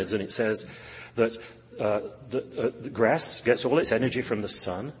Eltonian pyramids, and it says that the grass gets all its energy from the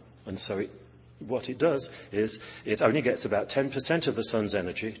sun, and so what it does is it only gets about 10% of the sun's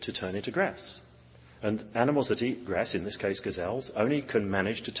energy to turn into grass. And animals that eat grass, in this case gazelles, only can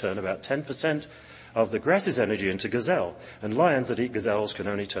manage to turn about 10% of the grass's energy into gazelle. And lions that eat gazelles can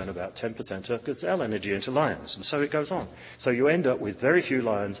only turn about 10% of gazelle energy into lions. And so it goes on. So you end up with very few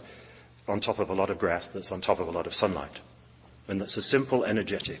lions on top of a lot of grass that's on top of a lot of sunlight. And that's a simple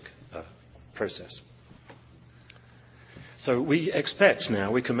energetic process. So we expect now,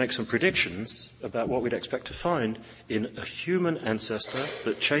 we can make some predictions about what we'd expect to find in a human ancestor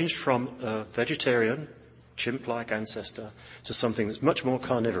that changed from a vegetarian, chimp-like ancestor to something that's much more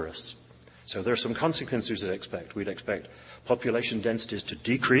carnivorous. So there are some consequences we'd expect. We'd expect population densities to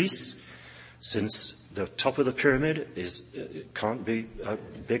decrease, since the top of the pyramid can't be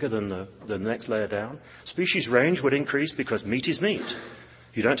bigger than the next layer down. Species range would increase because meat is meat.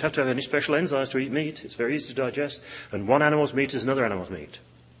 You don't have to have any special enzymes to eat meat. It's very easy to digest. And one animal's meat is another animal's meat.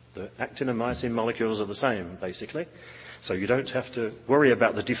 The actin and myosin molecules are the same, basically. So you don't have to worry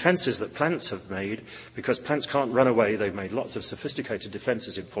about the defenses that plants have made, because plants can't run away. They've made lots of sophisticated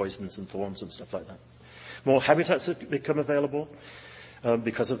defenses in poisons and thorns and stuff like that. More habitats have become available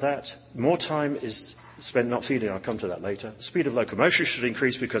because of that. More time is spent not feeding. I'll come to that later. The speed of locomotion should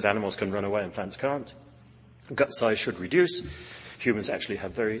increase because animals can run away and plants can't. Gut size should reduce. Humans actually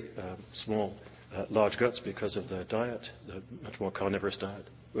have very small, large guts because of their diet, the much more carnivorous diet.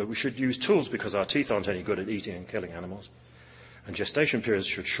 We should use tools because our teeth aren't any good at eating and killing animals. And gestation periods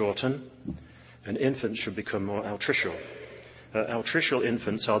should shorten, and infants should become more altricial. Altricial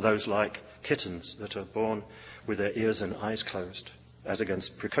infants are those like kittens that are born with their ears and eyes closed, as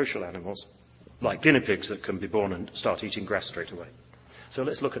against precocial animals, like guinea pigs that can be born and start eating grass straight away. So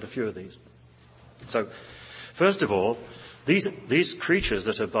let's look at a few of these. So, first of all, these creatures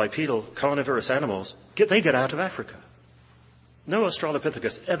that are bipedal carnivorous animals, they get out of Africa. No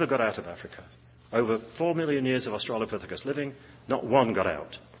Australopithecus ever got out of Africa. Over 4 million years of Australopithecus living, not one got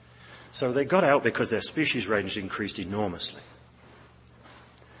out. So they got out because their species range increased enormously.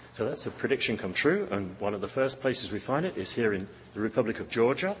 So that's a prediction come true, and one of the first places we find it is here in the Republic of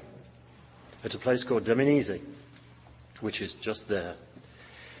Georgia, at a place called Dmanisi, which is just there.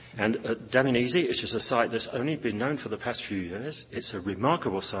 And at Dmanisi, which is a site that's only been known for the past few years, it's a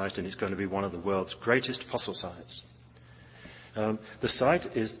remarkable site, and it's going to be one of the world's greatest fossil sites. The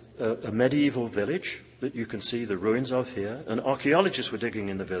site is a medieval village that you can see the ruins of here, and archaeologists were digging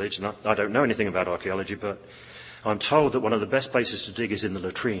in the village, and I don't know anything about archaeology, but I'm told that one of the best places to dig is in the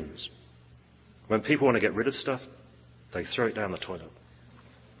latrines. When people want to get rid of stuff, they throw it down the toilet.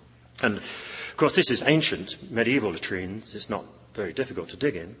 And, of course, this is ancient medieval latrines. It's not very difficult to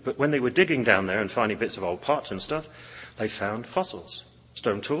dig in. But when they were digging down there and finding bits of old pots and stuff, they found fossils,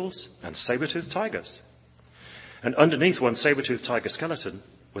 stone tools, and saber-toothed tigers. And underneath one saber-toothed tiger skeleton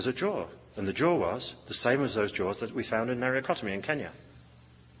was a jaw. And the jaw was the same as those jaws that we found in Nariokotomi in Kenya.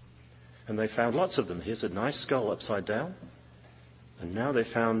 And they found lots of them. Here's a nice skull upside down. And now they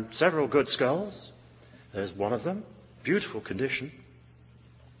found several good skulls. There's one of them. Beautiful condition.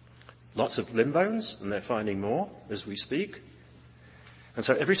 Lots of limb bones, and they're finding more as we speak. And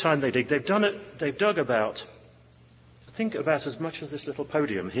so every time they dig, they've dug about, I think about as much as this little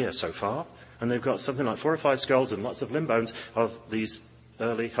podium here so far, and they've got something like 4 or 5 skulls and lots of limb bones of these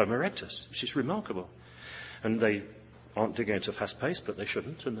early Homo erectus, which is remarkable. And they aren't digging at a fast pace, but they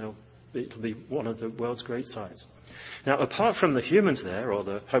shouldn't, and it'll be one of the world's great sites. Now, apart from the humans there, or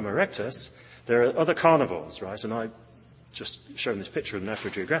the Homo erectus, there are other carnivores, right? And I've just shown this picture in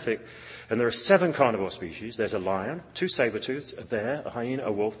National Geographic, and there are 7 carnivore species. There's a lion, 2 saber-tooths, a bear, a hyena,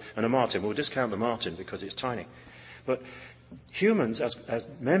 a wolf, and a marten. We'll discount the marten because it's tiny. But humans, as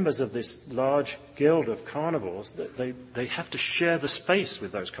members of this large guild of carnivores, they have to share the space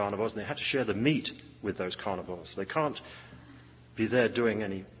with those carnivores, and they have to share the meat with those carnivores. They can't be there doing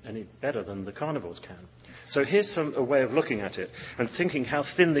any better than the carnivores can. So here's a way of looking at it and thinking how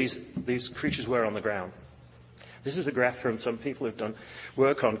thin these creatures were on the ground. This is a graph from some people who've done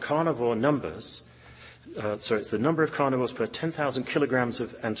work on carnivore numbers. So it's the number of carnivores per 10,000 kilograms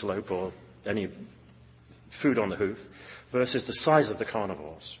of antelope or any food on the hoof versus the size of the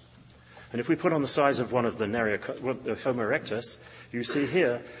carnivores. And if we put on the size of one of the Homo erectus, you see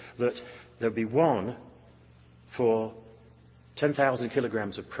here that there'd be 1 for 10,000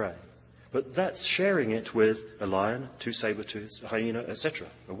 kilograms of prey. But that's sharing it with a lion, 2 saber-tooths, a hyena, etc.,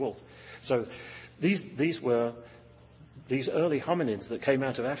 a wolf. So these early hominids that came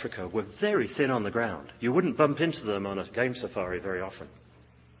out of Africa were very thin on the ground. You wouldn't bump into them on a game safari very often.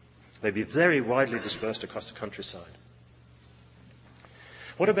 They'd be very widely dispersed across the countryside.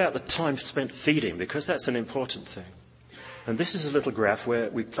 What about the time spent feeding? Because that's an important thing. And this is a little graph where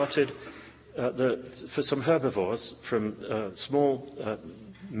we plotted for some herbivores, from small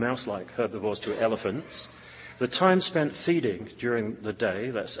mouse-like herbivores to elephants, the time spent feeding during the day,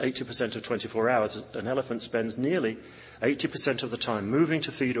 that's 80% of 24 hours, an elephant spends nearly 80% of the time moving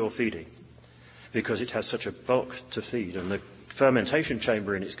to feed or feeding because it has such a bulk to feed, and the fermentation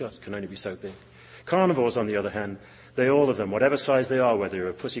chamber in its gut can only be so big. Carnivores, on the other hand, all of them, whatever size they are, whether you're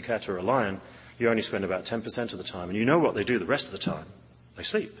a pussycat or a lion, you only spend about 10% of the time. And you know what they do the rest of the time. They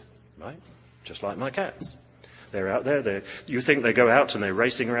sleep, right? Just like my cats. They're out there. You think they go out and they're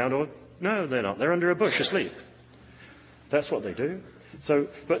racing around, or no, they're not. They're under a bush asleep. That's what they do. So,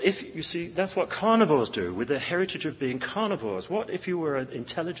 but if you see, that's what carnivores do with their heritage of being carnivores. What if you were an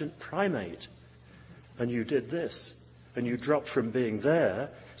intelligent primate and you did this, and you dropped from being there,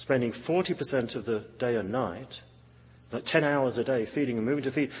 spending 40% of the day and night, like 10 hours a day feeding and moving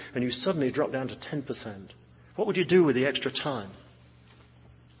to feed, and you suddenly drop down to 10%? What would you do with the extra time?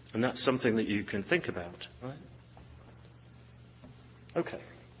 And that's something that you can think about, right? Okay.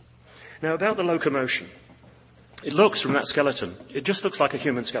 Now, about the locomotion. It looks, from that skeleton, it just looks like a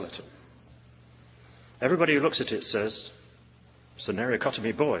human skeleton. Everybody who looks at it says, it's a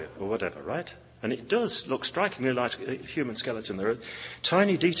Nariocotomy boy, or whatever, right? And it does look strikingly like a human skeleton. There are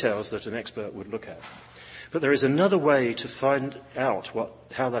tiny details that an expert would look at. But there is another way to find out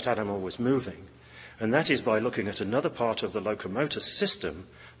how that animal was moving, and that is by looking at another part of the locomotor system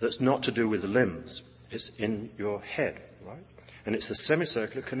that's not to do with the limbs. It's in your head, right? And it's the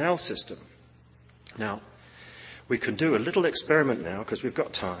semicircular canal system. Now, we can do a little experiment now, because we've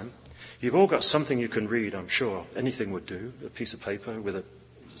got time. You've all got something you can read, I'm sure. Anything would do, a piece of paper with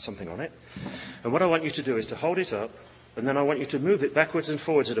something on it. And what I want you to do is to hold it up, and then I want you to move it backwards and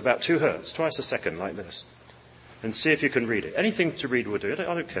forwards at about 2 hertz, twice a second, like this, and see if you can read it. Anything to read will do it, I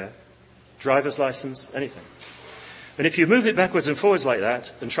don't care. Driver's license, anything. And if you move it backwards and forwards like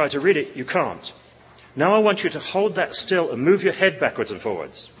that and try to read it, you can't. Now I want you to hold that still and move your head backwards and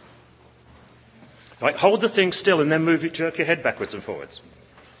forwards. Right, hold the thing still and then jerk your head backwards and forwards.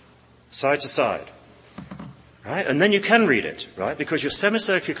 Side to side. Right? And then you can read it, right? Because your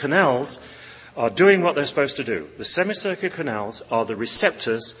semicircular canals are doing what they're supposed to do. The semicircular canals are the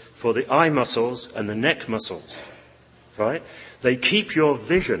receptors for the eye muscles and the neck muscles. Right? They keep your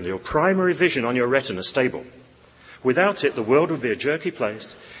vision, your primary vision on your retina stable. Without it, the world would be a jerky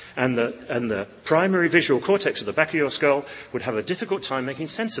place, and the primary visual cortex at the back of your skull would have a difficult time making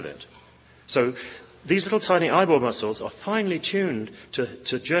sense of it. So these little tiny eyeball muscles are finely tuned to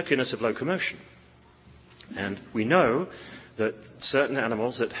jerkiness of locomotion. And we know that certain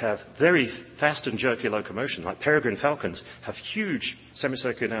animals that have very fast and jerky locomotion, like peregrine falcons, have huge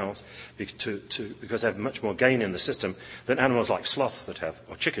semicircular canals because they have much more gain in the system than animals like sloths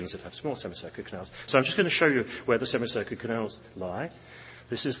or chickens that have small semicircular canals. So I'm just going to show you where the semicircular canals lie.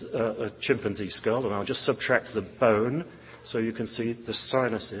 This is a chimpanzee skull, and I'll just subtract the bone so you can see the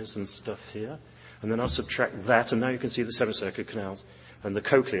sinuses and stuff here. And then I'll subtract that, and now you can see the semicircular canals and the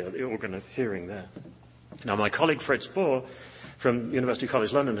cochlea, the organ of hearing there. Now, my colleague Fred Spohr from University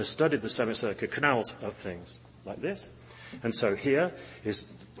College London has studied the semicircular canals of things like this. And so here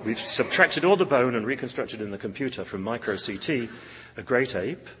we've subtracted all the bone and reconstructed in the computer from micro-CT a great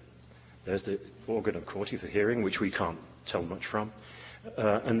ape. There's the organ of Corti for hearing, which we can't tell much from.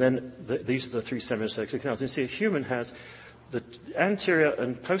 And then these are the three semicircular canals. And you see, a human has the anterior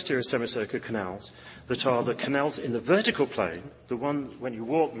and posterior semicircular canals that are the canals in the vertical plane, the one when you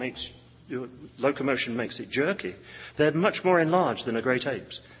walk your locomotion makes it jerky. They're much more enlarged than a great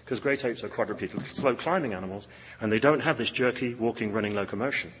ape's, because great apes are quadrupedal, slow climbing animals, and they don't have this jerky walking, running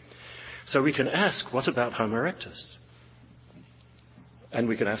locomotion. So we can ask, what about Homo erectus? And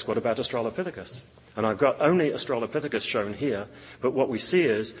we can ask, what about Australopithecus? And I've got only Australopithecus shown here, but what we see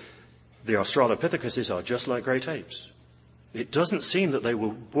is the Australopithecus are just like great apes. It doesn't seem that they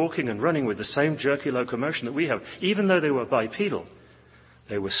were walking and running with the same jerky locomotion that we have, even though they were bipedal.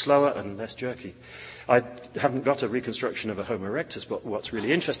 They were slower and less jerky. I haven't got a reconstruction of a Homo erectus, but what's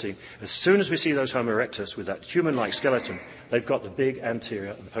really interesting, as soon as we see those Homo erectus with that human-like skeleton, they've got the big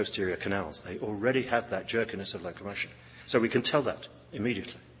anterior and posterior canals. They already have that jerkiness of locomotion. So we can tell that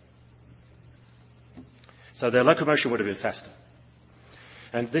immediately. So their locomotion would have been faster.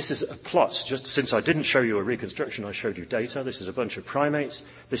 And this is a plot. Just since I didn't show you a reconstruction, I showed you data. This is a bunch of primates.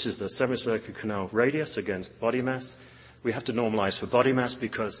 This is the semicircular canal radius against body mass. We have to normalize for body mass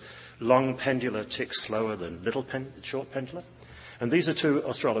because long pendula tick slower than short pendula. And these are two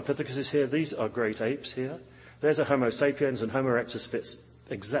Australopithecus here. These are great apes here. There's a Homo sapiens, and Homo erectus fits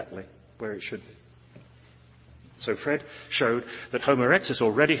exactly where it should be. So Fred showed that Homo erectus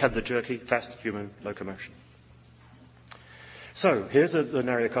already had the jerky, fast human locomotion. So here's the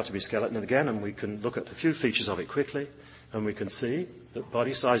Nariocotomy skeleton again, and we can look at a few features of it quickly, and we can see that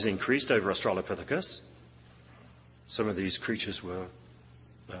body size increased over Australopithecus. Some of these creatures were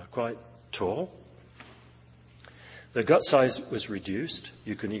quite tall. The gut size was reduced.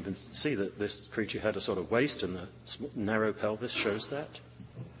 You can even see that this creature had a sort of waist, and the narrow pelvis shows that.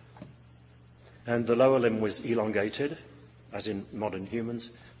 And the lower limb was elongated, as in modern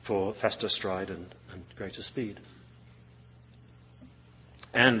humans, for faster stride and greater speed.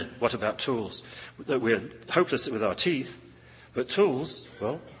 And what about tools? We're hopeless with our teeth, but tools,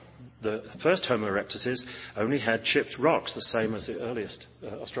 well, the first Homo erectuses only had chipped rocks, the same as the earliest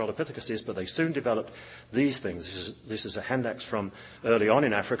Australopithecus, but they soon developed these things. This is a hand axe from early on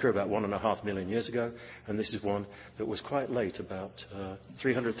in Africa, about 1.5 million years ago, and this is one that was quite late, about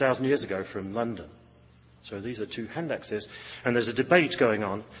 300,000 years ago from London. So these are two hand axes, and there's a debate going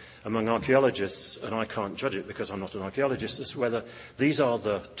on among archaeologists, and I can't judge it because I'm not an archaeologist, as to whether these are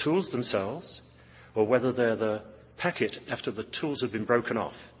the tools themselves or whether they're the packet after the tools have been broken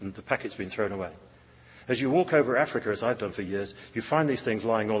off and the packet's been thrown away. As you walk over Africa, as I've done for years, you find these things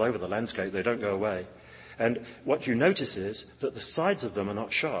lying all over the landscape. They don't go away. And what you notice is that the sides of them are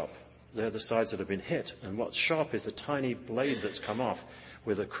not sharp. They're the sides that have been hit. And what's sharp is the tiny blade that's come off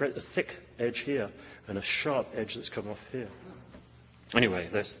with a thick edge here and a sharp edge that's come off here. Anyway,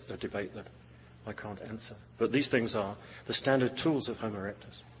 there's a debate that I can't answer. But these things are the standard tools of Homo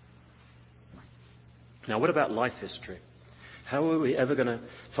erectus. Now, what about life history? How are we ever going to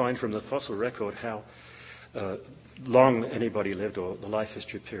find from the fossil record how long anybody lived or the life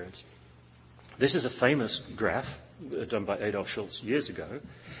history periods? This is a famous graph done by Adolf Schultz years ago,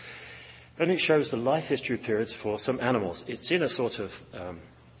 and it shows the life history periods for some animals. It's in a sort of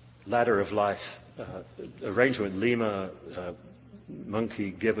ladder of life arrangement. Lemur, monkey,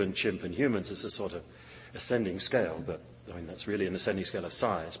 gibbon, chimp, and humans is a sort of ascending scale, but I mean that's really an ascending scale of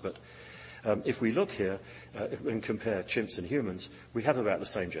size. But if we look here and compare chimps and humans, we have about the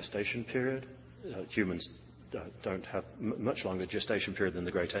same gestation period. Humans don't have much longer gestation period than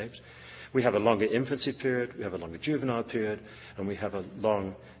the great apes. We have a longer infancy period, we have a longer juvenile period, and we have a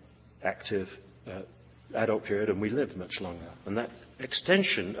long active adult period, and we live much longer. And that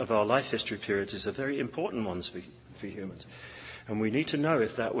extension of our life history periods is a very important one for humans. And we need to know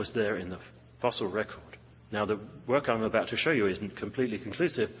if that was there in the fossil record. Now, the work I'm about to show you isn't completely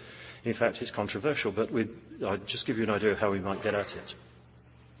conclusive. In fact, it's controversial, but I'll just give you an idea of how we might get at it.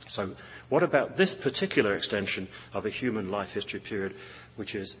 So what about this particular extension of a human life history period,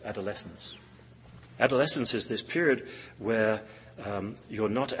 which is adolescence? Adolescence is this period where you're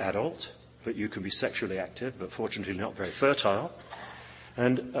not adult, but you can be sexually active, but fortunately not very fertile.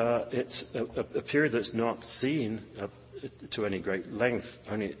 And it's a period that's not seen to any great length.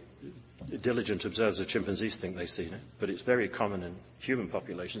 Only diligent observers of chimpanzees think they've seen it, but it's very common in human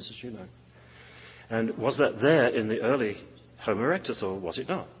populations, as you know. And was that there in the early Homo erectus, or was it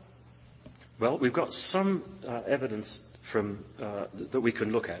not? Well, we've got some evidence that we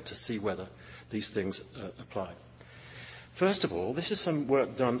can look at to see whether these things apply. First of all, this is some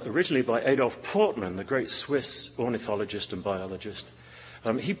work done originally by Adolf Portman, the great Swiss ornithologist and biologist.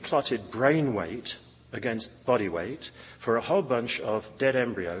 He plotted brain weight against body weight for a whole bunch of dead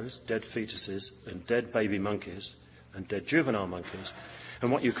embryos, dead fetuses, and dead baby monkeys, and dead juvenile monkeys.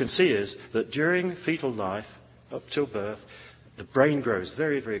 And what you can see is that during fetal life, up till birth, the brain grows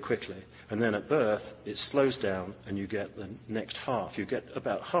very, very quickly. And then at birth, it slows down and you get the next half. You get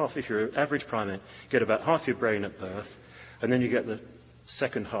about half, if you're an average primate, you get about half your brain at birth, and then you get the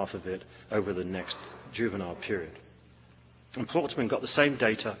second half of it over the next juvenile period. And Portman got the same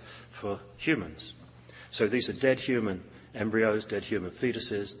data for humans. So these are dead human embryos, dead human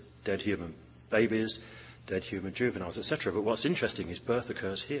fetuses, dead human babies, dead human juveniles, etc. But what's interesting is birth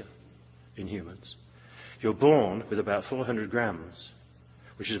occurs here in humans. You're born with about 400 grams,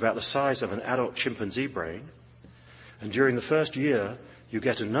 which is about the size of an adult chimpanzee brain. And during the first year, you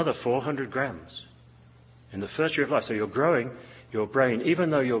get another 400 grams in the first year of life. So you're growing your brain, even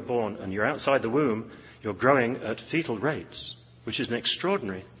though you're born and you're outside the womb, you're growing at fetal rates, which is an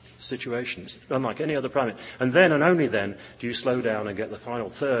extraordinary situation. It's unlike any other primate. And then and only then do you slow down and get the final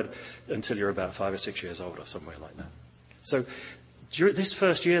third until you're about 5 or 6 years old or somewhere like that. So this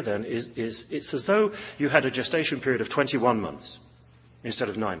first year then it's as though you had a gestation period of 21 months instead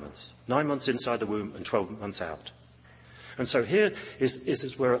of 9 months. 9 months inside the womb and 12 months out. And so here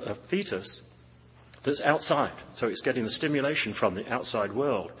is where a fetus that's outside, so it's getting the stimulation from the outside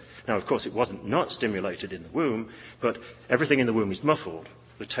world. Now, of course, it wasn't not stimulated in the womb, but everything in the womb is muffled.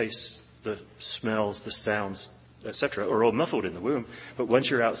 The tastes, the smells, the sounds, etc., are all muffled in the womb. But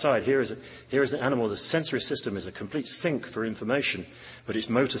once you're outside, here is an animal. The sensory system is a complete sink for information, but its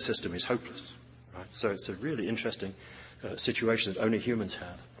motor system is hopeless. Right? So it's a really interesting situation that only humans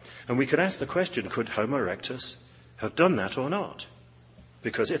have. And we can ask the question, could Homo erectus have done that or not?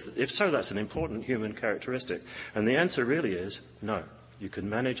 Because if so, that's an important human characteristic. And the answer really is no. You can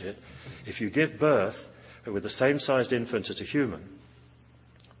manage it. If you give birth with the same sized infant as a human,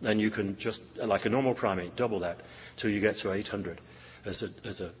 then you can just, like a normal primate, double that till you get to 800 as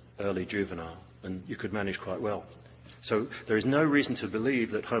an early juvenile, and you could manage quite well. So there is no reason to believe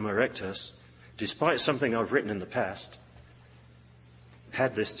that Homo erectus, despite something I've written in the past,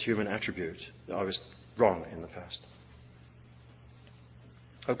 had this human attribute. I was wrong in the past.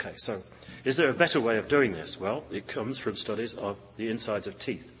 Okay, so is there a better way of doing this? Well, it comes from studies of the insides of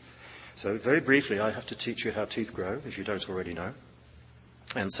teeth. So very briefly, I have to teach you how teeth grow, if you don't already know.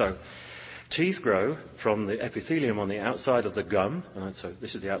 And so teeth grow from the epithelium on the outside of the gum. And so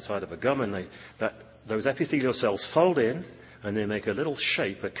this is the outside of a gum, and those epithelial cells fold in, and they make a little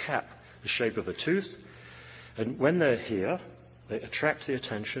shape, a cap, the shape of a tooth. And when they're here, they attract the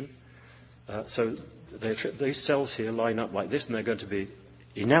attention. So these cells here line up like this, and they're going to be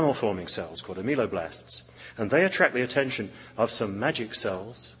enamel-forming cells called ameloblasts. And they attract the attention of some magic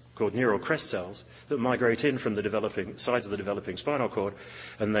cells called neural crest cells that migrate in from the developing sides of the developing spinal cord,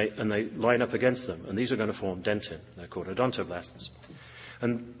 and they line up against them. And these are going to form dentin. They're called odontoblasts.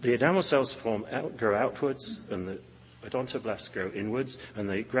 And the enamel cells grow outwards, and the odontoblasts grow inwards, and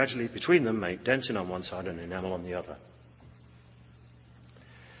they gradually, between them, make dentin on one side and enamel on the other.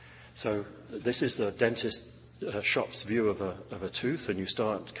 So this is the dentist shop's view of a tooth, and you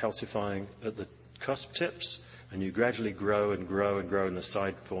start calcifying at the cusp tips, and you gradually grow and grow and grow, and the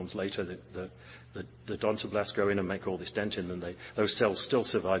side forms later. The odontoblasts go in and make all this dentin, and those cells still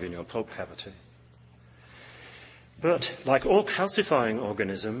survive in your pulp cavity. But like all calcifying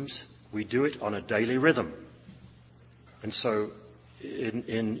organisms, we do it on a daily rhythm. And so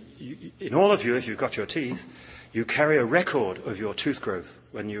in all of you, if you've got your teeth, you carry a record of your tooth growth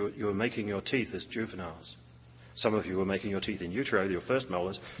when you were making your teeth as juveniles. Some of you were making your teeth in utero. Your first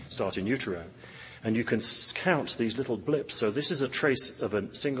molars start in utero. And you can count these little blips. So this is a trace of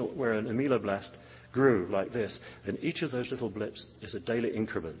where an ameloblast grew like this. And each of those little blips is a daily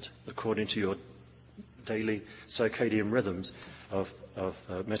increment according to your daily circadian rhythms of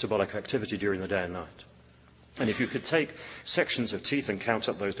metabolic activity during the day and night. And if you could take sections of teeth and count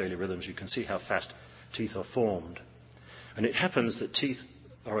up those daily rhythms, you can see how fast teeth are formed. And it happens that teeth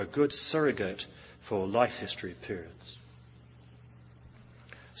are a good surrogate for life history periods.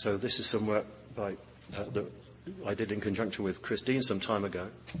 So this is some work that I did in conjunction with Christine some time ago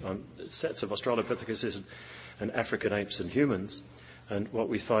on sets of Australopithecus and African apes and humans. And what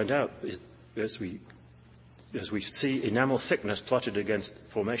we find out is, as we see enamel thickness plotted against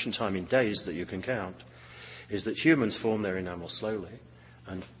formation time in days that you can count, is that humans form their enamel slowly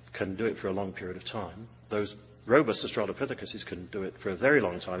and can do it for a long period of time. Those robust Australopithecus can do it for a very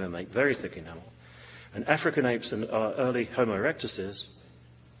long time and make very thick enamel. And African apes and our early Homo erectuses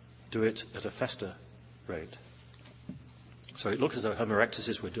do it at a faster rate. So it looks as though Homo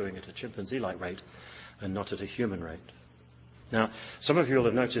erectuses were doing it at a chimpanzee-like rate and not at a human rate. Now, some of you will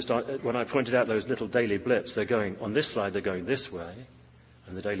have noticed when I pointed out those little daily blips, they're going, on this slide they're going this way,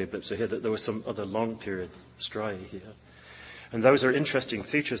 and the daily blips are here, that there were some other long period striae here. And those are interesting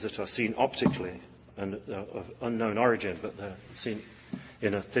features that are seen optically and of unknown origin, but they're seen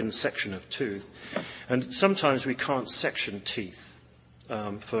in a thin section of tooth. And sometimes we can't section teeth,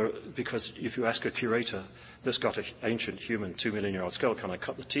 because if you ask a curator that's got an ancient human 2 million year old skull, can I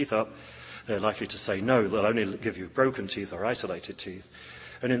cut the teeth up? They're likely to say no, they'll only give you broken teeth or isolated teeth.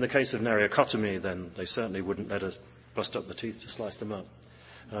 And in the case of nariocotomy, then they certainly wouldn't let us bust up the teeth to slice them up.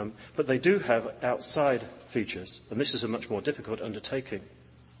 But they do have outside features, and this is a much more difficult undertaking.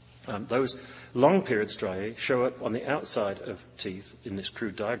 Those long period striae show up on the outside of teeth in this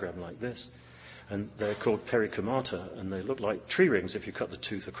crude diagram like this. And they're called pericomata, and they look like tree rings if you cut the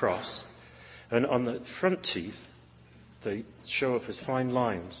tooth across. And on the front teeth, they show up as fine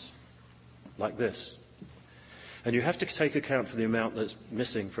lines, like this. And you have to take account for the amount that's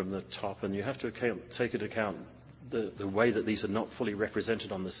missing from the top, and you have to take into account the way that these are not fully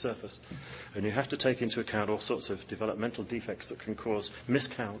represented on the surface. And you have to take into account all sorts of developmental defects that can cause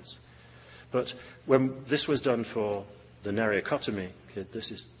miscounts. But when this was done for the nariocotomy kid,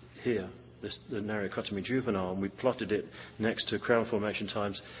 this is here, the nariocotomy juvenile, and we plotted it next to crown formation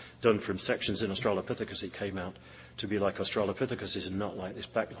times done from sections in Australopithecus, it came out to be like Australopithecus is not like this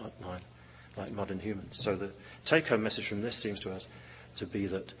back line, like modern humans. So the take-home message from this seems to us to be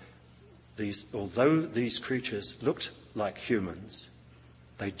that although these creatures looked like humans,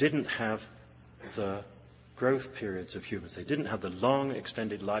 they didn't have the growth periods of humans. They didn't have the long,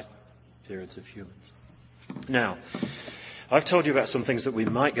 extended life periods of humans. Now, I've told you about some things that we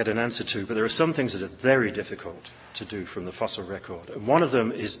might get an answer to, but there are some things that are very difficult to do from the fossil record. And one of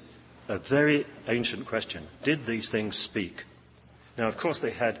them is a very ancient question. Did these things speak? Now, of course,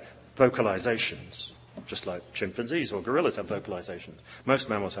 they had vocalizations, just like chimpanzees or gorillas have vocalizations. Most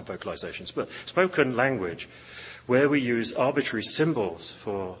mammals have vocalizations. But spoken language, where we use arbitrary symbols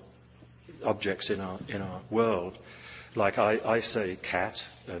for objects in our world, like I say cat,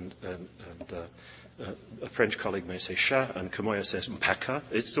 and a French colleague may say chat, and Kamoya says mpaka.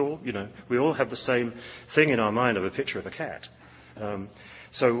 It's all, we all have the same thing in our mind of a picture of a cat.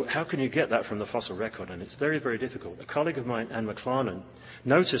 So how can you get that from the fossil record? And it's very, very difficult. A colleague of mine, Anne McLarnon,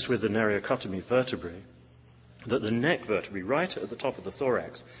 noticed with the nariocotomy vertebrae that the neck vertebrae, right at the top of the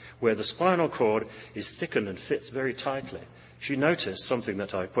thorax, where the spinal cord is thickened and fits very tightly, she noticed something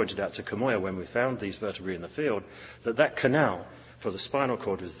that I pointed out to Kamoya when we found these vertebrae in the field, that canal for the spinal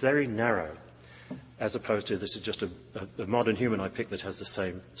cord was very narrow, as opposed to this is just a modern human I picked that has the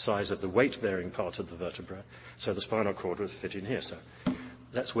same size of the weight-bearing part of the vertebra, so the spinal cord would fit in here. So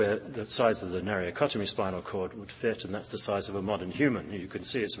that's where the size of the nariocotomy spinal cord would fit, and that's the size of a modern human. You can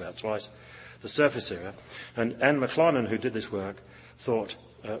see it's about twice the surface area. And Anne McLarnon, who did this work, thought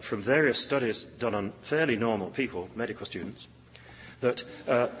from various studies done on fairly normal people, medical students, that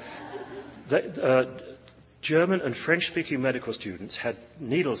German and French-speaking medical students had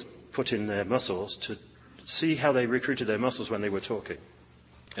needles put in their muscles to see how they recruited their muscles when they were talking.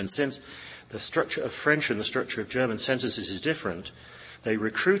 And since the structure of French and the structure of German sentences is different, they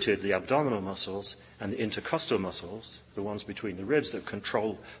recruited the abdominal muscles and the intercostal muscles, the ones between the ribs that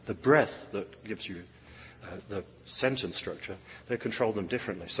control the breath that gives you the sentence structure. They controlled them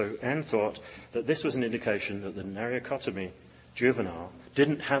differently. So Anne thought that this was an indication that the nariocotomy juvenile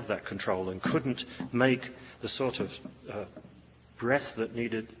didn't have that control and couldn't make the sort of breath that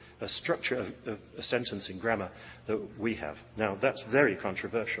needed a structure of a sentence in grammar that we have. Now, that's very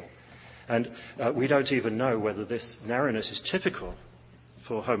controversial. And we don't even know whether this narrowness is typical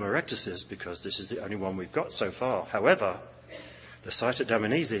for Homo erectuses, because this is the only one we've got so far. However, the site at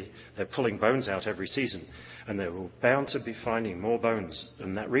Dmanisi, they're pulling bones out every season, and they're bound to be finding more bones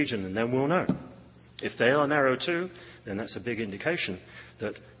in that region, and then we'll know. If they are narrow too, then that's a big indication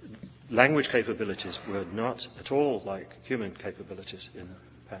that language capabilities were not at all like human capabilities in the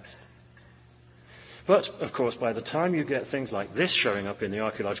past. But, of course, by the time you get things like this showing up in the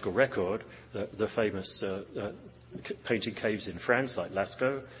archaeological record, the famous painting caves in France, like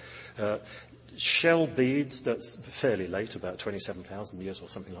Lascaux, shell beads, that's fairly late, about 27,000 years or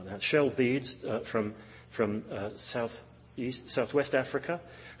something like that, shell beads from southwest Africa,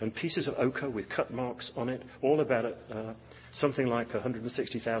 and pieces of ochre with cut marks on it, all about something like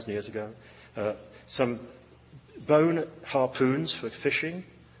 160,000 years ago. Some bone harpoons for fishing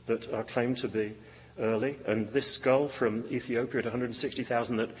that are claimed to be early, and this skull from Ethiopia at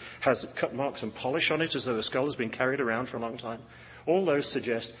 160,000 that has cut marks and polish on it as though the skull has been carried around for a long time, all those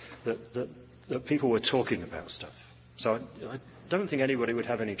suggest that people were talking about stuff. So I don't think anybody would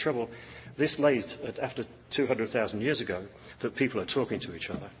have any trouble this late, after 200,000 years ago, that people are talking to each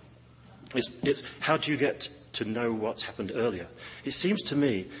other. It's how do you get to know what's happened earlier? It seems to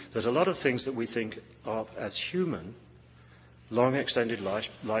me that a lot of things that we think of as human, long extended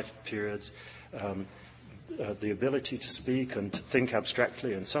life periods, the ability to speak and to think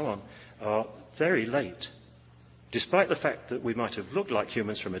abstractly and so on, are very late, despite the fact that we might have looked like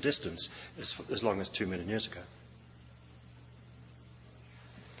humans from a distance as long as 2 million years ago.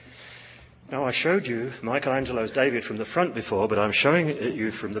 Now, I showed you Michelangelo's David from the front before, but I'm showing it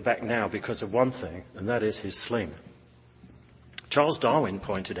you from the back now because of one thing, and that is his sling. Charles Darwin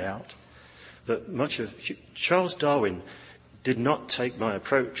pointed out that Charles Darwin did not take my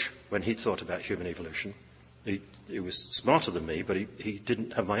approach when he thought about human evolution. He was smarter than me, but he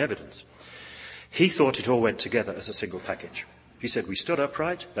didn't have my evidence. He thought it all went together as a single package. He said we stood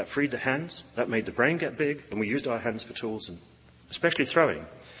upright, that freed the hands, that made the brain get big, and we used our hands for tools, and especially throwing.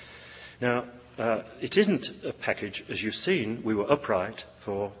 Now, it isn't a package. As you've seen, we were upright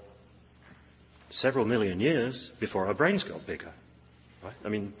for several million years before our brains got bigger. Right? I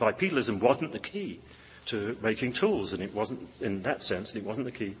mean, bipedalism wasn't the key to making tools, and it wasn't, in that sense, it wasn't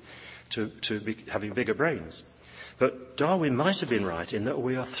the key to having bigger brains. But Darwin might have been right in that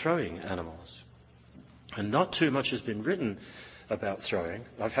we are throwing animals. And not too much has been written about throwing.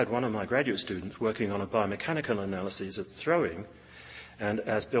 I've had one of my graduate students working on a biomechanical analysis of throwing, and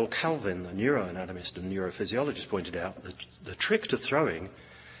as Bill Calvin, the neuroanatomist and neurophysiologist, pointed out, the trick to throwing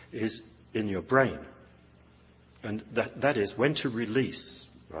is in your brain. And that is when to release.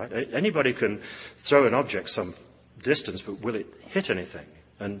 Right? Anybody can throw an object some distance, but will it hit anything?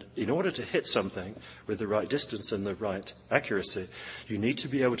 And in order to hit something with the right distance and the right accuracy, you need to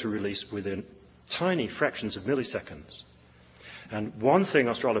be able to release within tiny fractions of milliseconds. And one thing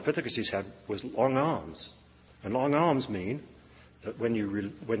Australopithecus had was long arms. And long arms mean that when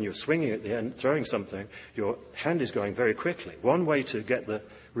you're swinging at the end, throwing something, your hand is going very quickly. One way to get the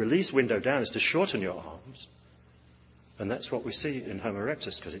release window down is to shorten your arms. And that's what we see in Homo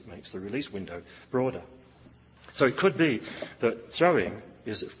erectus, because it makes the release window broader. So it could be that throwing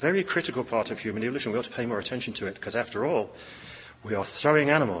is a very critical part of human evolution. We ought to pay more attention to it, because after all, we are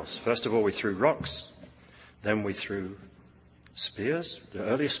throwing animals. First of all, we threw rocks. Then we threw spears. The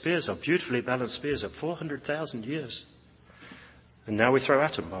earliest spears are beautifully balanced spears of 400,000 years. And now we throw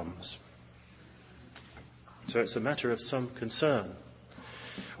atom bombs. So it's a matter of some concern.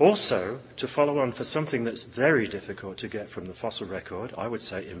 Also, to follow on for something that's very difficult to get from the fossil record, I would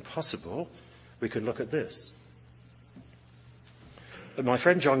say impossible, we can look at this. My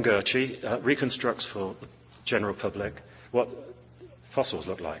friend John Gurchie reconstructs for the general public what fossils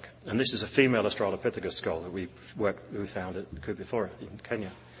look like. And this is a female Australopithecus skull that we found at Kubifora in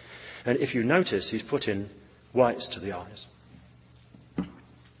Kenya. And if you notice, he's put in whites to the eyes.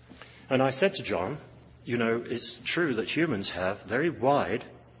 And I said to John, you know, it's true that humans have very wide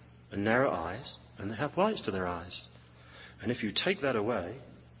and narrow eyes, and they have whites to their eyes. And if you take that away,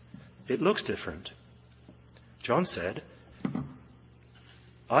 it looks different. John said,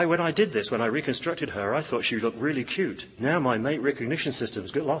 when I did this, when I reconstructed her, I thought she looked really cute. Now my mate recognition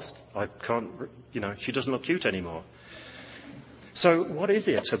system's got lost. She doesn't look cute anymore. So what is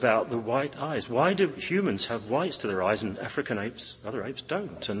it about the white eyes? Why do humans have whites to their eyes and African apes, other apes,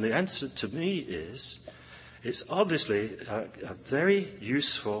 don't? And the answer to me is, it's obviously a very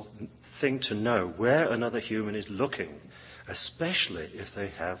useful thing to know where another human is looking, especially if they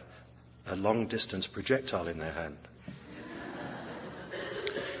have a long-distance projectile in their hand.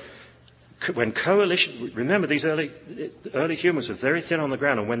 Remember these early humans were very thin on the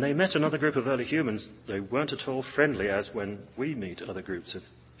ground, and when they met another group of early humans, they weren't at all friendly as when we meet other groups of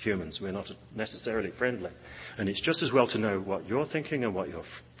humans. We're not necessarily friendly. And it's just as well to know what you're thinking and what your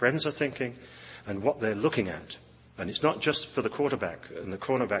friends are thinking and what they're looking at. And it's not just for the quarterback and the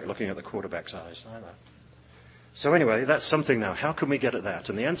cornerback looking at the quarterback's eyes either. So anyway, that's something now. How can we get at that?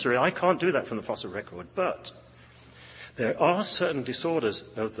 And the answer is, I can't do that from the fossil record, but there are certain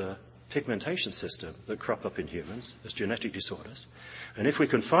disorders of the pigmentation system that crop up in humans as genetic disorders. And if we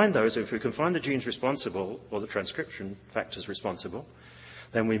can find those, if we can find the genes responsible or the transcription factors responsible,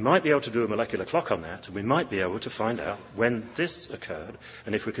 then we might be able to do a molecular clock on that, and we might be able to find out when this occurred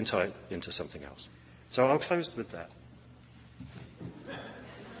and if we can tie it into something else. So I'll close with that.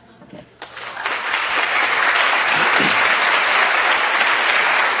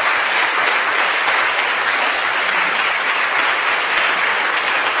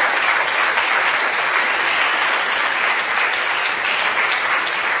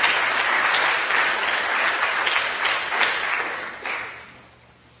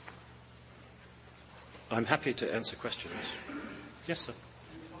 I'm happy to answer questions. Yes, sir.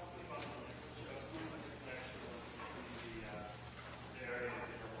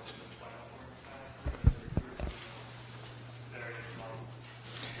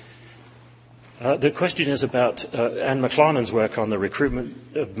 The question is about Anne McLarnen's work on the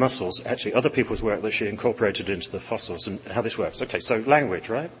recruitment of mussels, actually other people's work that she incorporated into the fossils, and how this works. Okay, so language,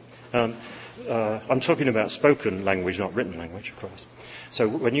 right? I'm talking about spoken language, not written language, of course. So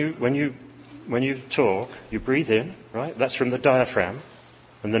when you talk, you breathe in, right? That's from the diaphragm,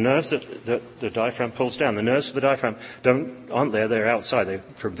 and the nerves that the diaphragm pulls down. The nerves of the diaphragm aren't there; they're outside. They're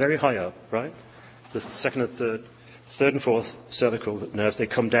from very high up, right? The second and third and fourth cervical nerves, they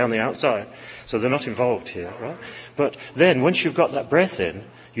come down the outside. So they're not involved here, right? But then once you've got that breath in,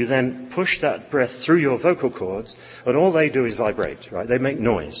 you then push that breath through your vocal cords, and all they do is vibrate, right? They make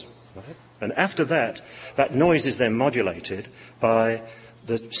noise, right? And after that, that noise is then modulated by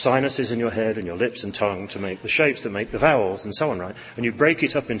the sinuses in your head and your lips and tongue to make the shapes, to make the vowels and so on, right? And you break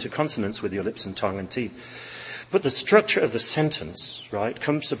it up into consonants with your lips and tongue and teeth. But the structure of the sentence, right,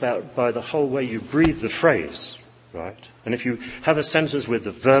 comes about by the whole way you breathe the phrase, right? And if you have a sentence with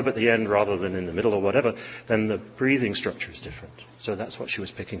the verb at the end rather than in the middle or whatever, then the breathing structure is different. So that's what she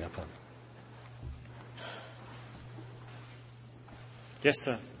was picking up on. Yes,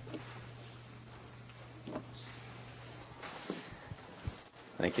 sir.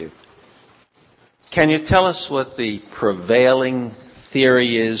 Thank you. Can you tell us what the prevailing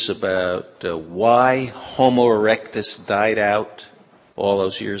theory is about why Homo erectus died out all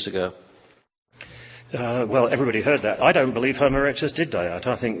those years ago? Well, everybody heard that. I don't believe Homo erectus did die out.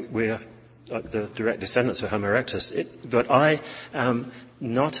 I think we're the direct descendants of Homo erectus. But I am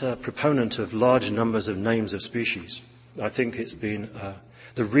not a proponent of large numbers of names of species. I think it's been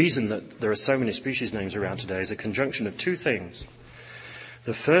the reason that there are so many species names around today is a conjunction of two things.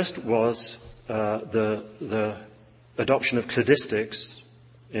 The first was the adoption of cladistics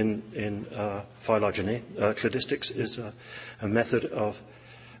in phylogeny. Cladistics is a method of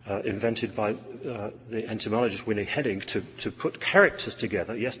invented by the entomologist Willie Heading to put characters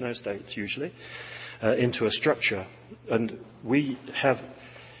together, yes-no states usually, into a structure. And we have,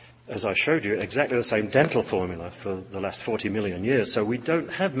 as I showed you, exactly the same dental formula for the last 40 million years. So we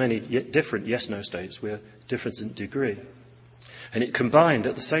don't have many different yes-no states. We're different in degree. And it combined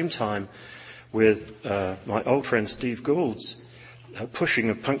at the same time with my old friend Steve Gould's pushing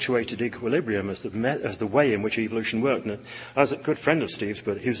of punctuated equilibrium as the way in which evolution worked. And I was a good friend of Steve's,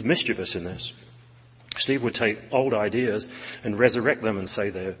 but he was mischievous in this. Steve would take old ideas and resurrect them and say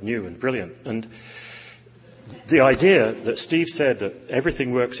they're new and brilliant. And the idea that Steve said that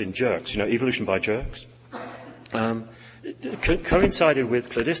everything works in jerks, evolution by jerks, coincided with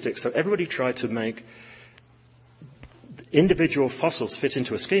cladistics. So everybody tried to make individual fossils fit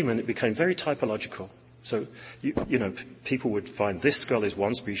into a scheme, and it became very typological. So, people would find this skull is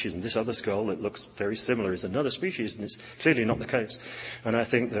one species and this other skull that looks very similar is another species, and it's clearly not the case. And I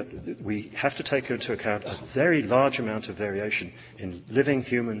think that we have to take into account a very large amount of variation in living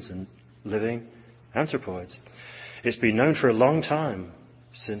humans and living anthropoids. It's been known for a long time,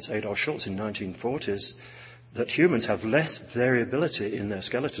 since Adolf Schultz in the 1940s, that humans have less variability in their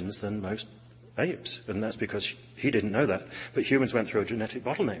skeletons than most apes, and that's because he didn't know that. But humans went through a genetic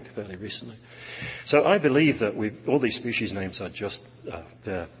bottleneck fairly recently. So I believe that all these species names are just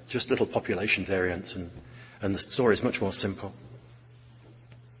little population variants, and the story is much more simple.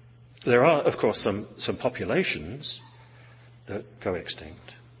 There are, of course, some populations that go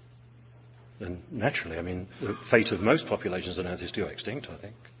extinct. And naturally, the fate of most populations on Earth is to go extinct, I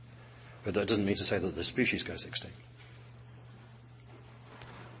think. But that doesn't mean to say that the species goes extinct.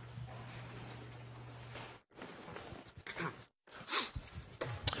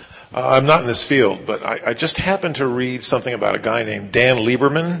 I'm not in this field, but I just happened to read something about a guy named Dan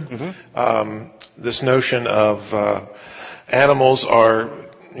Lieberman. Mm-hmm. This notion of animals are,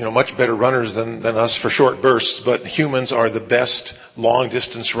 much better runners than us for short bursts, but humans are the best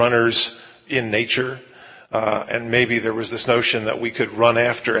long-distance runners in nature. And maybe there was this notion that we could run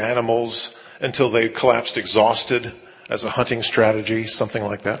after animals until they collapsed exhausted as a hunting strategy, something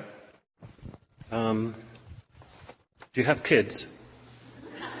like that. Do you have kids?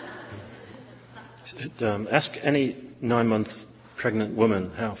 Ask any 9-month pregnant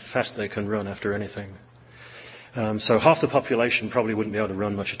woman how fast they can run after anything. So half the population probably wouldn't be able to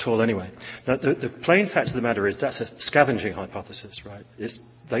run much at all anyway. Now, the plain fact of the matter is that's a scavenging hypothesis, right?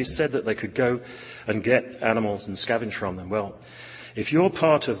 They said that they could go and get animals and scavenge from them. Well, if you're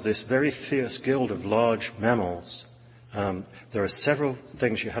part of this very fierce guild of large mammals, there are several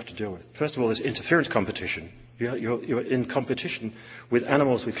things you have to deal with. First of all, there's interference competition. You're in competition with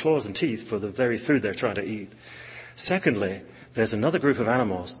animals with claws and teeth for the very food they're trying to eat. Secondly, there's another group of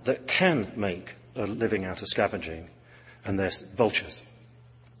animals that can make a living out of scavenging, and there's vultures.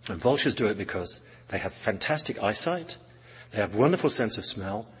 And vultures do it because they have fantastic eyesight, they have wonderful sense of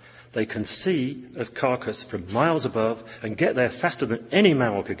smell, they can see a carcass from miles above and get there faster than any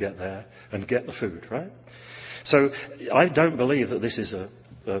mammal could get there and get the food, right? So I don't believe that this is a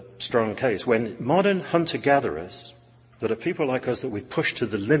strong case. When modern hunter-gatherers, that are people like us that we've pushed to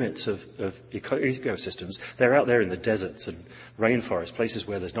the limits of ecosystems, they're out there in the deserts and rainforests, places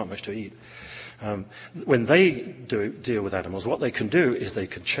where there's not much to eat. When they deal with animals, what they can do is they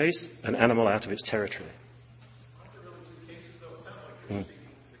can chase an animal out of its territory.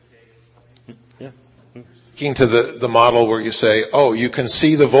 Yeah. Speaking to the model where you say, oh, you can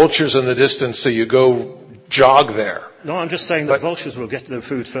see the vultures in the distance, so you go jog there. No, I'm just saying that vultures will get to their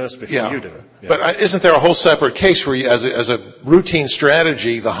food first before you do. Yeah. But isn't there a whole separate case where, as a routine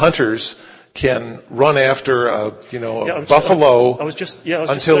strategy, the hunters can run after a buffalo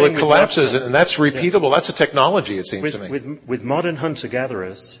until it collapses, and that's repeatable. Yeah. That's a technology, it seems to me. With modern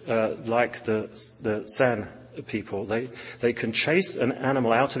hunter-gatherers, like the San people, they can chase an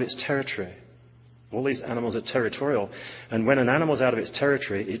animal out of its territory. All these animals are territorial, and when an animal's out of its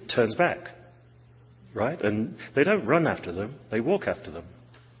territory, it turns back. Right? And they don't run after them, they walk after them.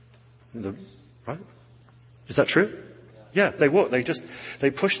 Right? Is that true? Yeah, they walk.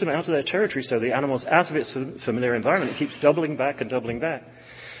 They push them out of their territory, so the animal's out of its familiar environment. It keeps doubling back and doubling back.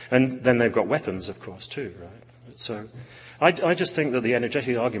 And then they've got weapons, of course, too, right? So I just think that the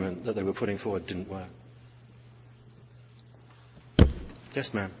energetic argument that they were putting forward didn't work.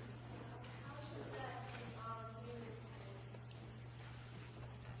 Yes, ma'am.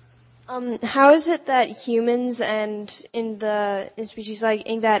 How is it that humans and in species like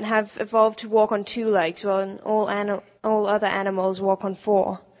that have evolved to walk on 2 legs while all other animals walk on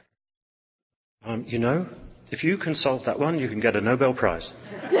 4? If you can solve that one, you can get a Nobel Prize.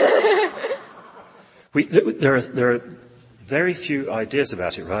 There are very few ideas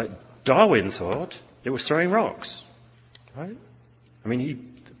about it, right? Darwin thought it was throwing rocks, right? I mean, he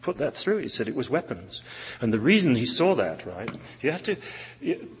put that through. He said it was weapons. And the reason he saw that, right,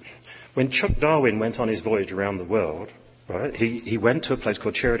 when Chuck Darwin went on his voyage around the world, right, he went to a place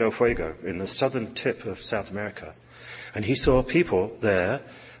called Tierra del Fuego in the southern tip of South America. And he saw people there,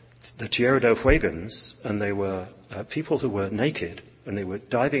 the Tierra del Fuegans, and they were people who were naked, and they were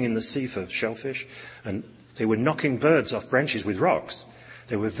diving in the sea for shellfish, and they were knocking birds off branches with rocks.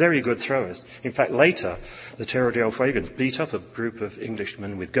 They were very good throwers. In fact, later, the Tierra del Fuegans beat up a group of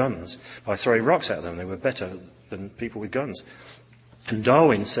Englishmen with guns by throwing rocks at them. They were better than people with guns. And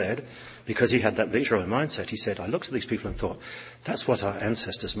Darwin said, because he had that Victorian mindset, he said, I looked at these people and thought, that's what our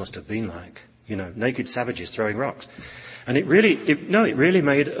ancestors must have been like. Naked savages throwing rocks. And it really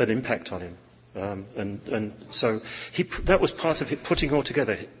made an impact on him. And so that was part of it, putting all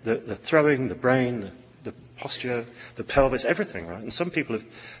together, the throwing, the brain, the posture, the pelvis, everything, right? And some people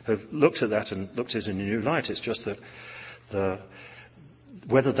have looked at that and looked at it in a new light. It's just that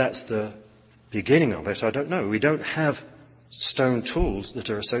whether that's the beginning of it, I don't know. We don't have stone tools that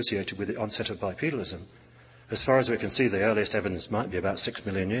are associated with the onset of bipedalism. As far as we can see, the earliest evidence might be about 6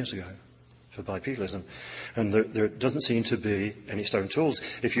 million years ago for bipedalism. And there doesn't seem to be any stone tools.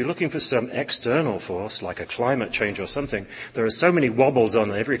 If you're looking for some external force, like a climate change or something, there are so many wobbles on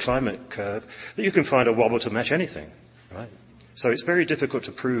every climate curve that you can find a wobble to match anything, right? So it's very difficult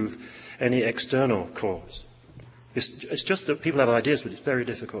to prove any external cause. It's just that people have ideas, but it's very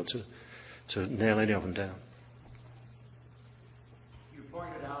difficult to nail any of them down.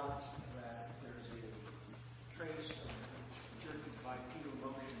 Pointed out that there's a trace of jerky bipedal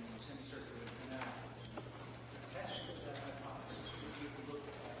motion in the semicircular canal. The test of that hypothesis would be to look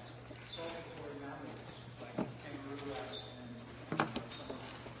at saltatory mammals like kangaroo rats and some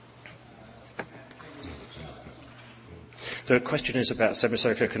kangaroos. The question is about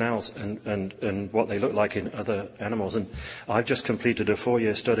semicircular canals and what they look like in other animals. And I've just completed a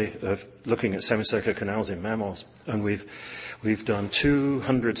 4-year study of looking at semicircular canals in mammals, and we've done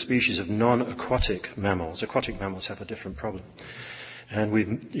 200 species of non-aquatic mammals. Aquatic mammals have a different problem. And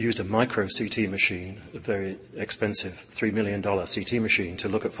we've used a micro CT machine, a very expensive $3 million CT machine, to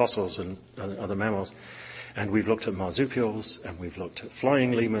look at fossils and other mammals. And we've looked at marsupials, and we've looked at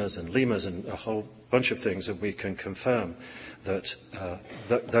flying lemurs and a whole bunch of things, and we can confirm that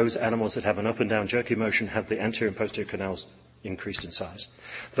those animals that have an up and down jerky motion have the anterior and posterior canals increased in size.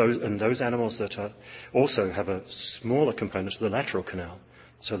 Those animals that also have a smaller component of the lateral canal,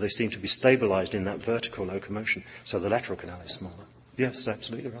 so they seem to be stabilized in that vertical locomotion, so the lateral canal is smaller. Yes,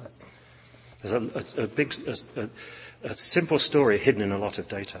 absolutely right. There's a simple story hidden in a lot of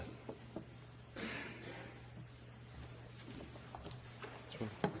data.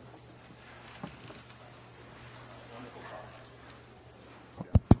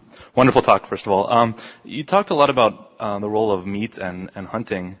 Wonderful talk, first of all. You talked a lot about the role of meat and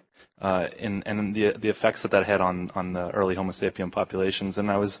hunting and the effects that had on the early Homo sapien populations. And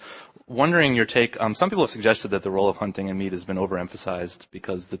I was wondering your take. Some people have suggested that the role of hunting and meat has been overemphasized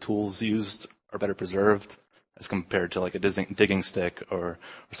because the tools used are better preserved as compared to like a digging stick or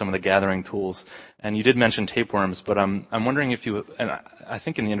some of the gathering tools. And you did mention tapeworms, but I'm wondering if you, and I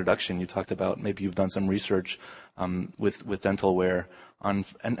think in the introduction you talked about maybe you've done some research with dental wear on,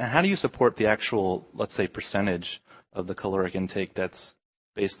 and how do you support the actual, let's say, percentage of the caloric intake that's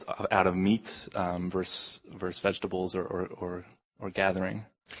based out of meat versus vegetables or gathering?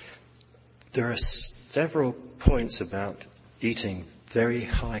 There are several points about eating very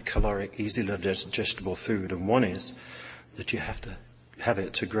high caloric, easily digestible food, and one is that you have to have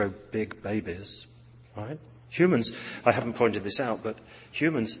it to grow big babies, right? Humans, I haven't pointed this out, but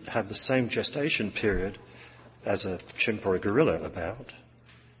humans have the same gestation period as a chimp or a gorilla about,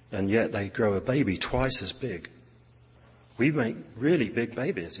 and yet they grow a baby twice as big. We make really big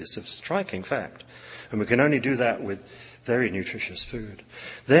babies. It's a striking fact. And we can only do that with very nutritious food.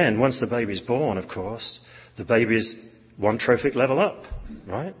 Then, once the baby's born, of course, the baby's one trophic level up,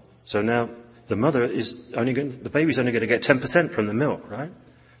 right? So now the baby's only going to get 10% from the milk, right?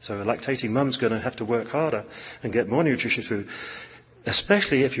 So a lactating mum's going to have to work harder and get more nutritious food,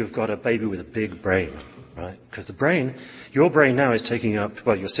 especially if you've got a baby with a big brain, right? Because your brain now is taking up,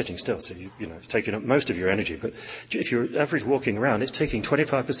 well, you're sitting still, so it's taking up most of your energy. But if you're average walking around, it's taking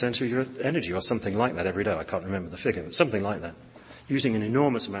 25% of your energy or something like that every day. I can't remember the figure, but something like that. Using an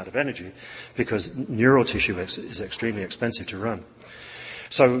enormous amount of energy because neural tissue is extremely expensive to run.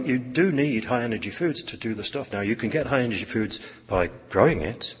 So you do need high-energy foods to do the stuff. Now, you can get high-energy foods by growing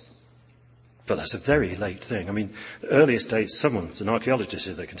it, but that's a very late thing. I mean, the earliest date, someone's an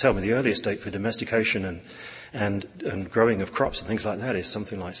archaeologist that can tell me, the earliest date for domestication and growing of crops and things like that is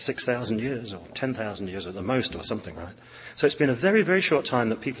something like 6,000 years or 10,000 years at the most or something, right? So it's been a very, very short time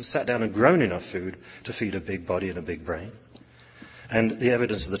that people sat down and grown enough food to feed a big body and a big brain. And the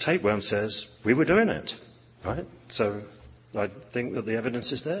evidence of the tapeworm says we were doing it, right? So I think that the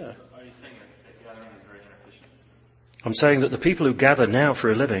evidence is there. Are you saying that gathering is very inefficient? I'm saying that the people who gather now for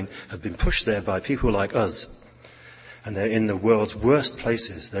a living have been pushed there by people like us. And they're in the world's worst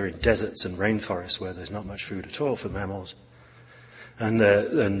places. They're in deserts and rainforests where there's not much food at all for mammals. And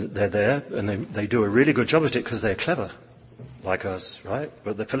they're there, and they do a really good job at it because they're clever, like us, right?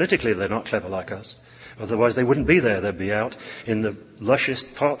 But politically they're not clever like us. Otherwise they wouldn't be there. They'd be out in the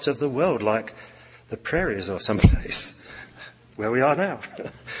lushest parts of the world, like the prairies or someplace, where we are now.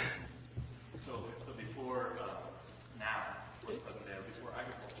 So before now, or present day, or before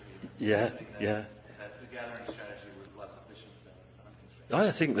agriculture, Yeah. That the gathering strategy was less efficient than the hunting strategy.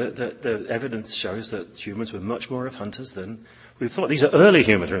 I think that the evidence shows that humans were much more of hunters than we thought. These are early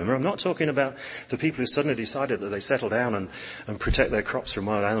humans, remember. I'm not talking about the people who suddenly decided that they settle down and protect their crops from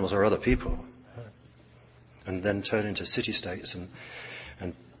wild animals or other people, and then turn into city-states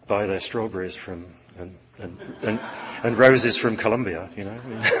and buy their strawberries from and roses from Colombia,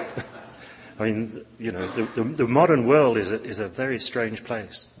 I mean, the modern world is a very strange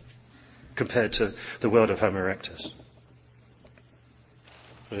place compared to the world of Homo erectus.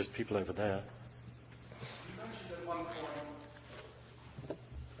 There's people over there.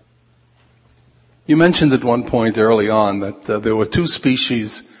 You mentioned at one point early on that there were two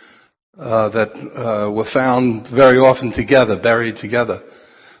species that were found very often together, buried together.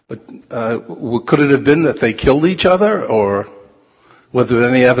 But could it have been that they killed each other, or was there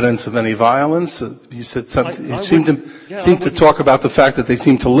any evidence of any violence? You said something. You seemed to talk about the fact that they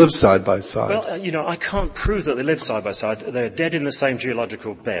seem to live side by side. Well, I can't prove that they live side by side. They're dead in the same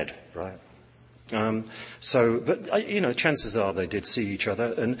geological bed, right? But chances are they did see each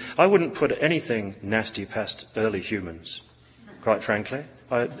other, and I wouldn't put anything nasty past early humans, quite frankly.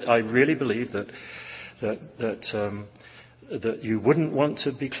 I really believe that you wouldn't want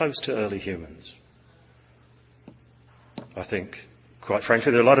to be close to early humans. I think, quite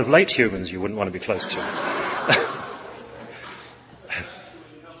frankly, there are a lot of late humans you wouldn't want to be close to.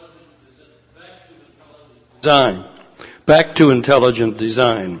 Back to intelligent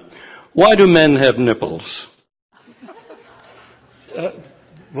design. Why do men have nipples?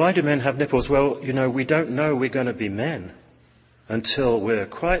 Why do men have nipples? Well, we don't know we're going to be men until we're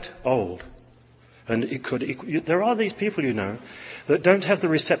quite old. And there are these people, that don't have the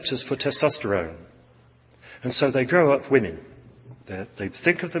receptors for testosterone. And so they grow up women. They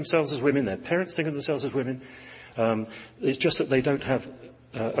think of themselves as women, their parents think of themselves as women. It's just that they don't have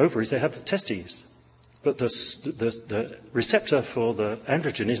ovaries, they have testes. But the receptor for the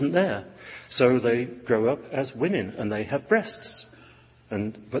androgen isn't there. So they grow up as women and they have breasts.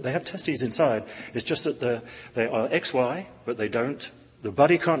 But they have testes inside. It's just that they are XY, but the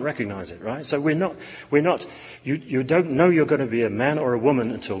body can't recognize it, right? So you don't know you're going to be a man or a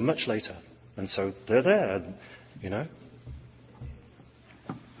woman until much later. And so they're there, you know.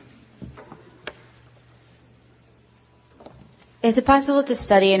 Is it possible to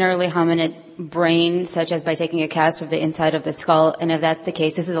study an early hominid brain, such as by taking a cast of the inside of the skull? And if that's the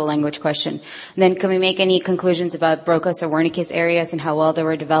case, this is a language question. Then can we make any conclusions about Broca's or Wernicke's areas and how well they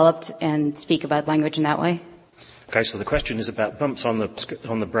were developed and speak about language in that way? Okay, so the question is about bumps on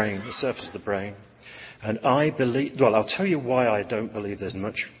the brain, the surface of the brain. And I'll tell you why I don't believe there's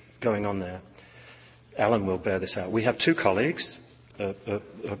much going on there. Alan will bear this out. We have two colleagues,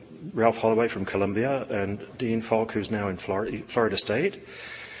 Ralph Holloway from Columbia and Dean Falk, who's now in Florida State.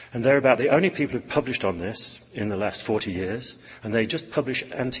 And they're about the only people who've published on this in the last 40 years. And they just publish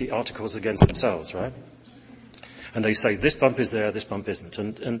anti-articles against themselves, right? And they say, this bump is there, this bump isn't.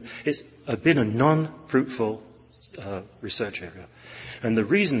 And it's been a non-fruitful research area. And the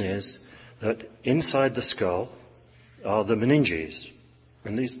reason is that inside the skull are the meninges.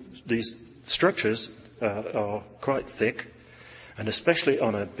 And these structures are quite thick, and especially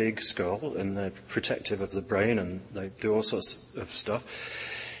on a big skull, and they're protective of the brain, and they do all sorts of stuff.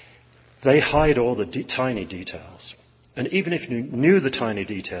 They hide all the tiny details. And even if you knew the tiny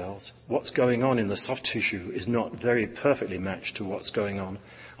details, what's going on in the soft tissue is not very perfectly matched to what's going on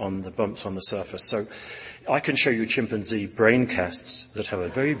the bumps on the surface. So I can show you chimpanzee brain casts that have a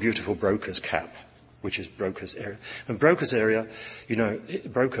very beautiful Broca's cap, which is Broca's area. And Broca's area, you know,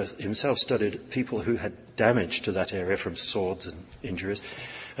 Broca himself studied people who had damage to that area from swords and injuries.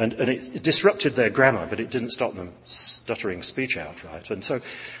 And it disrupted their grammar, but it didn't stop them stuttering speech out, right? And so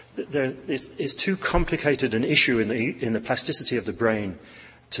there is too complicated an issue in the plasticity of the brain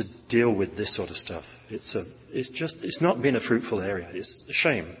to deal with this sort of stuff. It's not been a fruitful area. It's a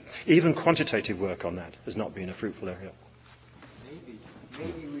shame. Even quantitative work on that has not been a fruitful area.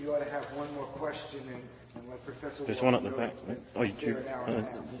 Maybe we ought to have one more question and let Professor. There's one at the back. Oh,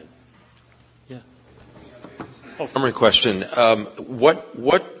 yeah. Summary question.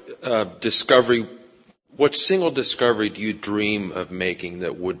 What single discovery do you dream of making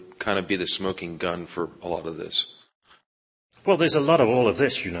that would kind of be the smoking gun for a lot of this? Well, there's a lot of all of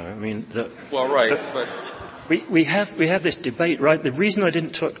this, you know. I mean, but we have this debate, right? The reason I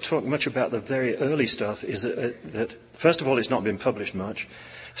didn't talk much about the very early stuff is that first of all, it's not been published much.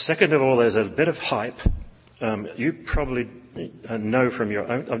 Second of all, there's a bit of hype. You probably know from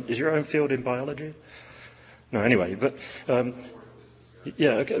your own. Is your own field in biology? No, anyway, but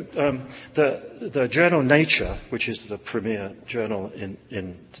the journal Nature, which is the premier journal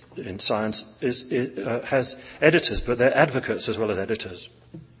in science, has editors, but they're advocates as well as editors.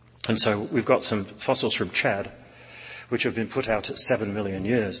 And so we've got some fossils from Chad, which have been put out at 7 million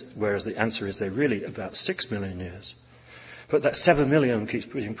years, whereas the answer is they're really about 6 million years. But that 7 million keeps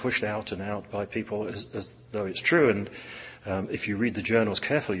being pushed out and out by people as though it's true. And if you read the journals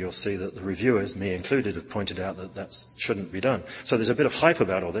carefully, you'll see that the reviewers, me included, have pointed out that shouldn't be done. So there's a bit of hype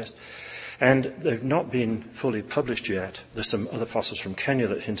about all this. And they've not been fully published yet. There's some other fossils from Kenya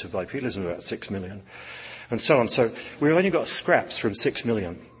that hint of bipedalism, about 6 million, and so on. So we've only got scraps from 6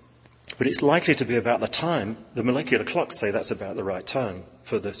 million. But it's likely to be about the time, the molecular clocks say that's about the right time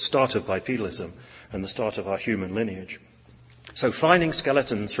for the start of bipedalism and the start of our human lineage. So finding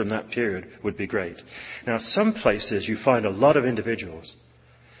skeletons from that period would be great. Now, some places you find a lot of individuals,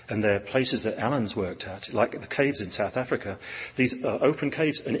 and they're places that Alan's worked at, like the caves in South Africa. These are open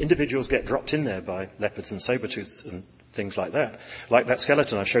caves, and individuals get dropped in there by leopards and saber-tooths and things like that. Like that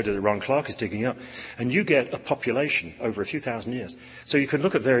skeleton I showed you that Ron Clark is digging up. And you get a population over a few thousand years. So you can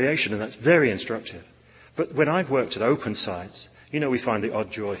look at variation, and that's very instructive. But when I've worked at open sites, you know, we find the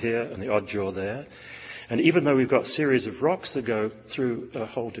odd jaw here and the odd jaw there. And even though we've got a series of rocks that go through a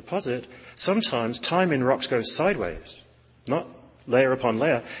whole deposit, sometimes time in rocks goes sideways, not layer upon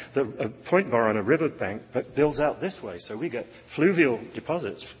layer. A point bar on a river bank builds out this way. So we get fluvial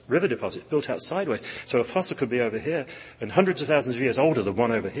deposits, river deposits, built out sideways. So a fossil could be over here and hundreds of thousands of years older than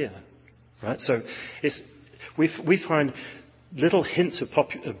one over here. Right? So we find little hints of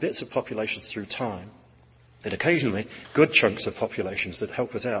bits of populations through time. And occasionally good chunks of populations that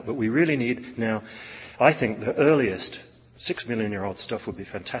help us out. But we really need now, I think the earliest 6 million year old stuff would be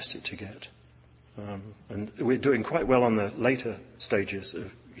fantastic to get. And we're doing quite well on the later stages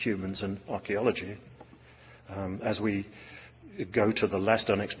of humans and archaeology as we go to the last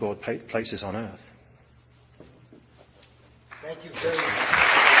unexplored places on Earth. Thank you very much.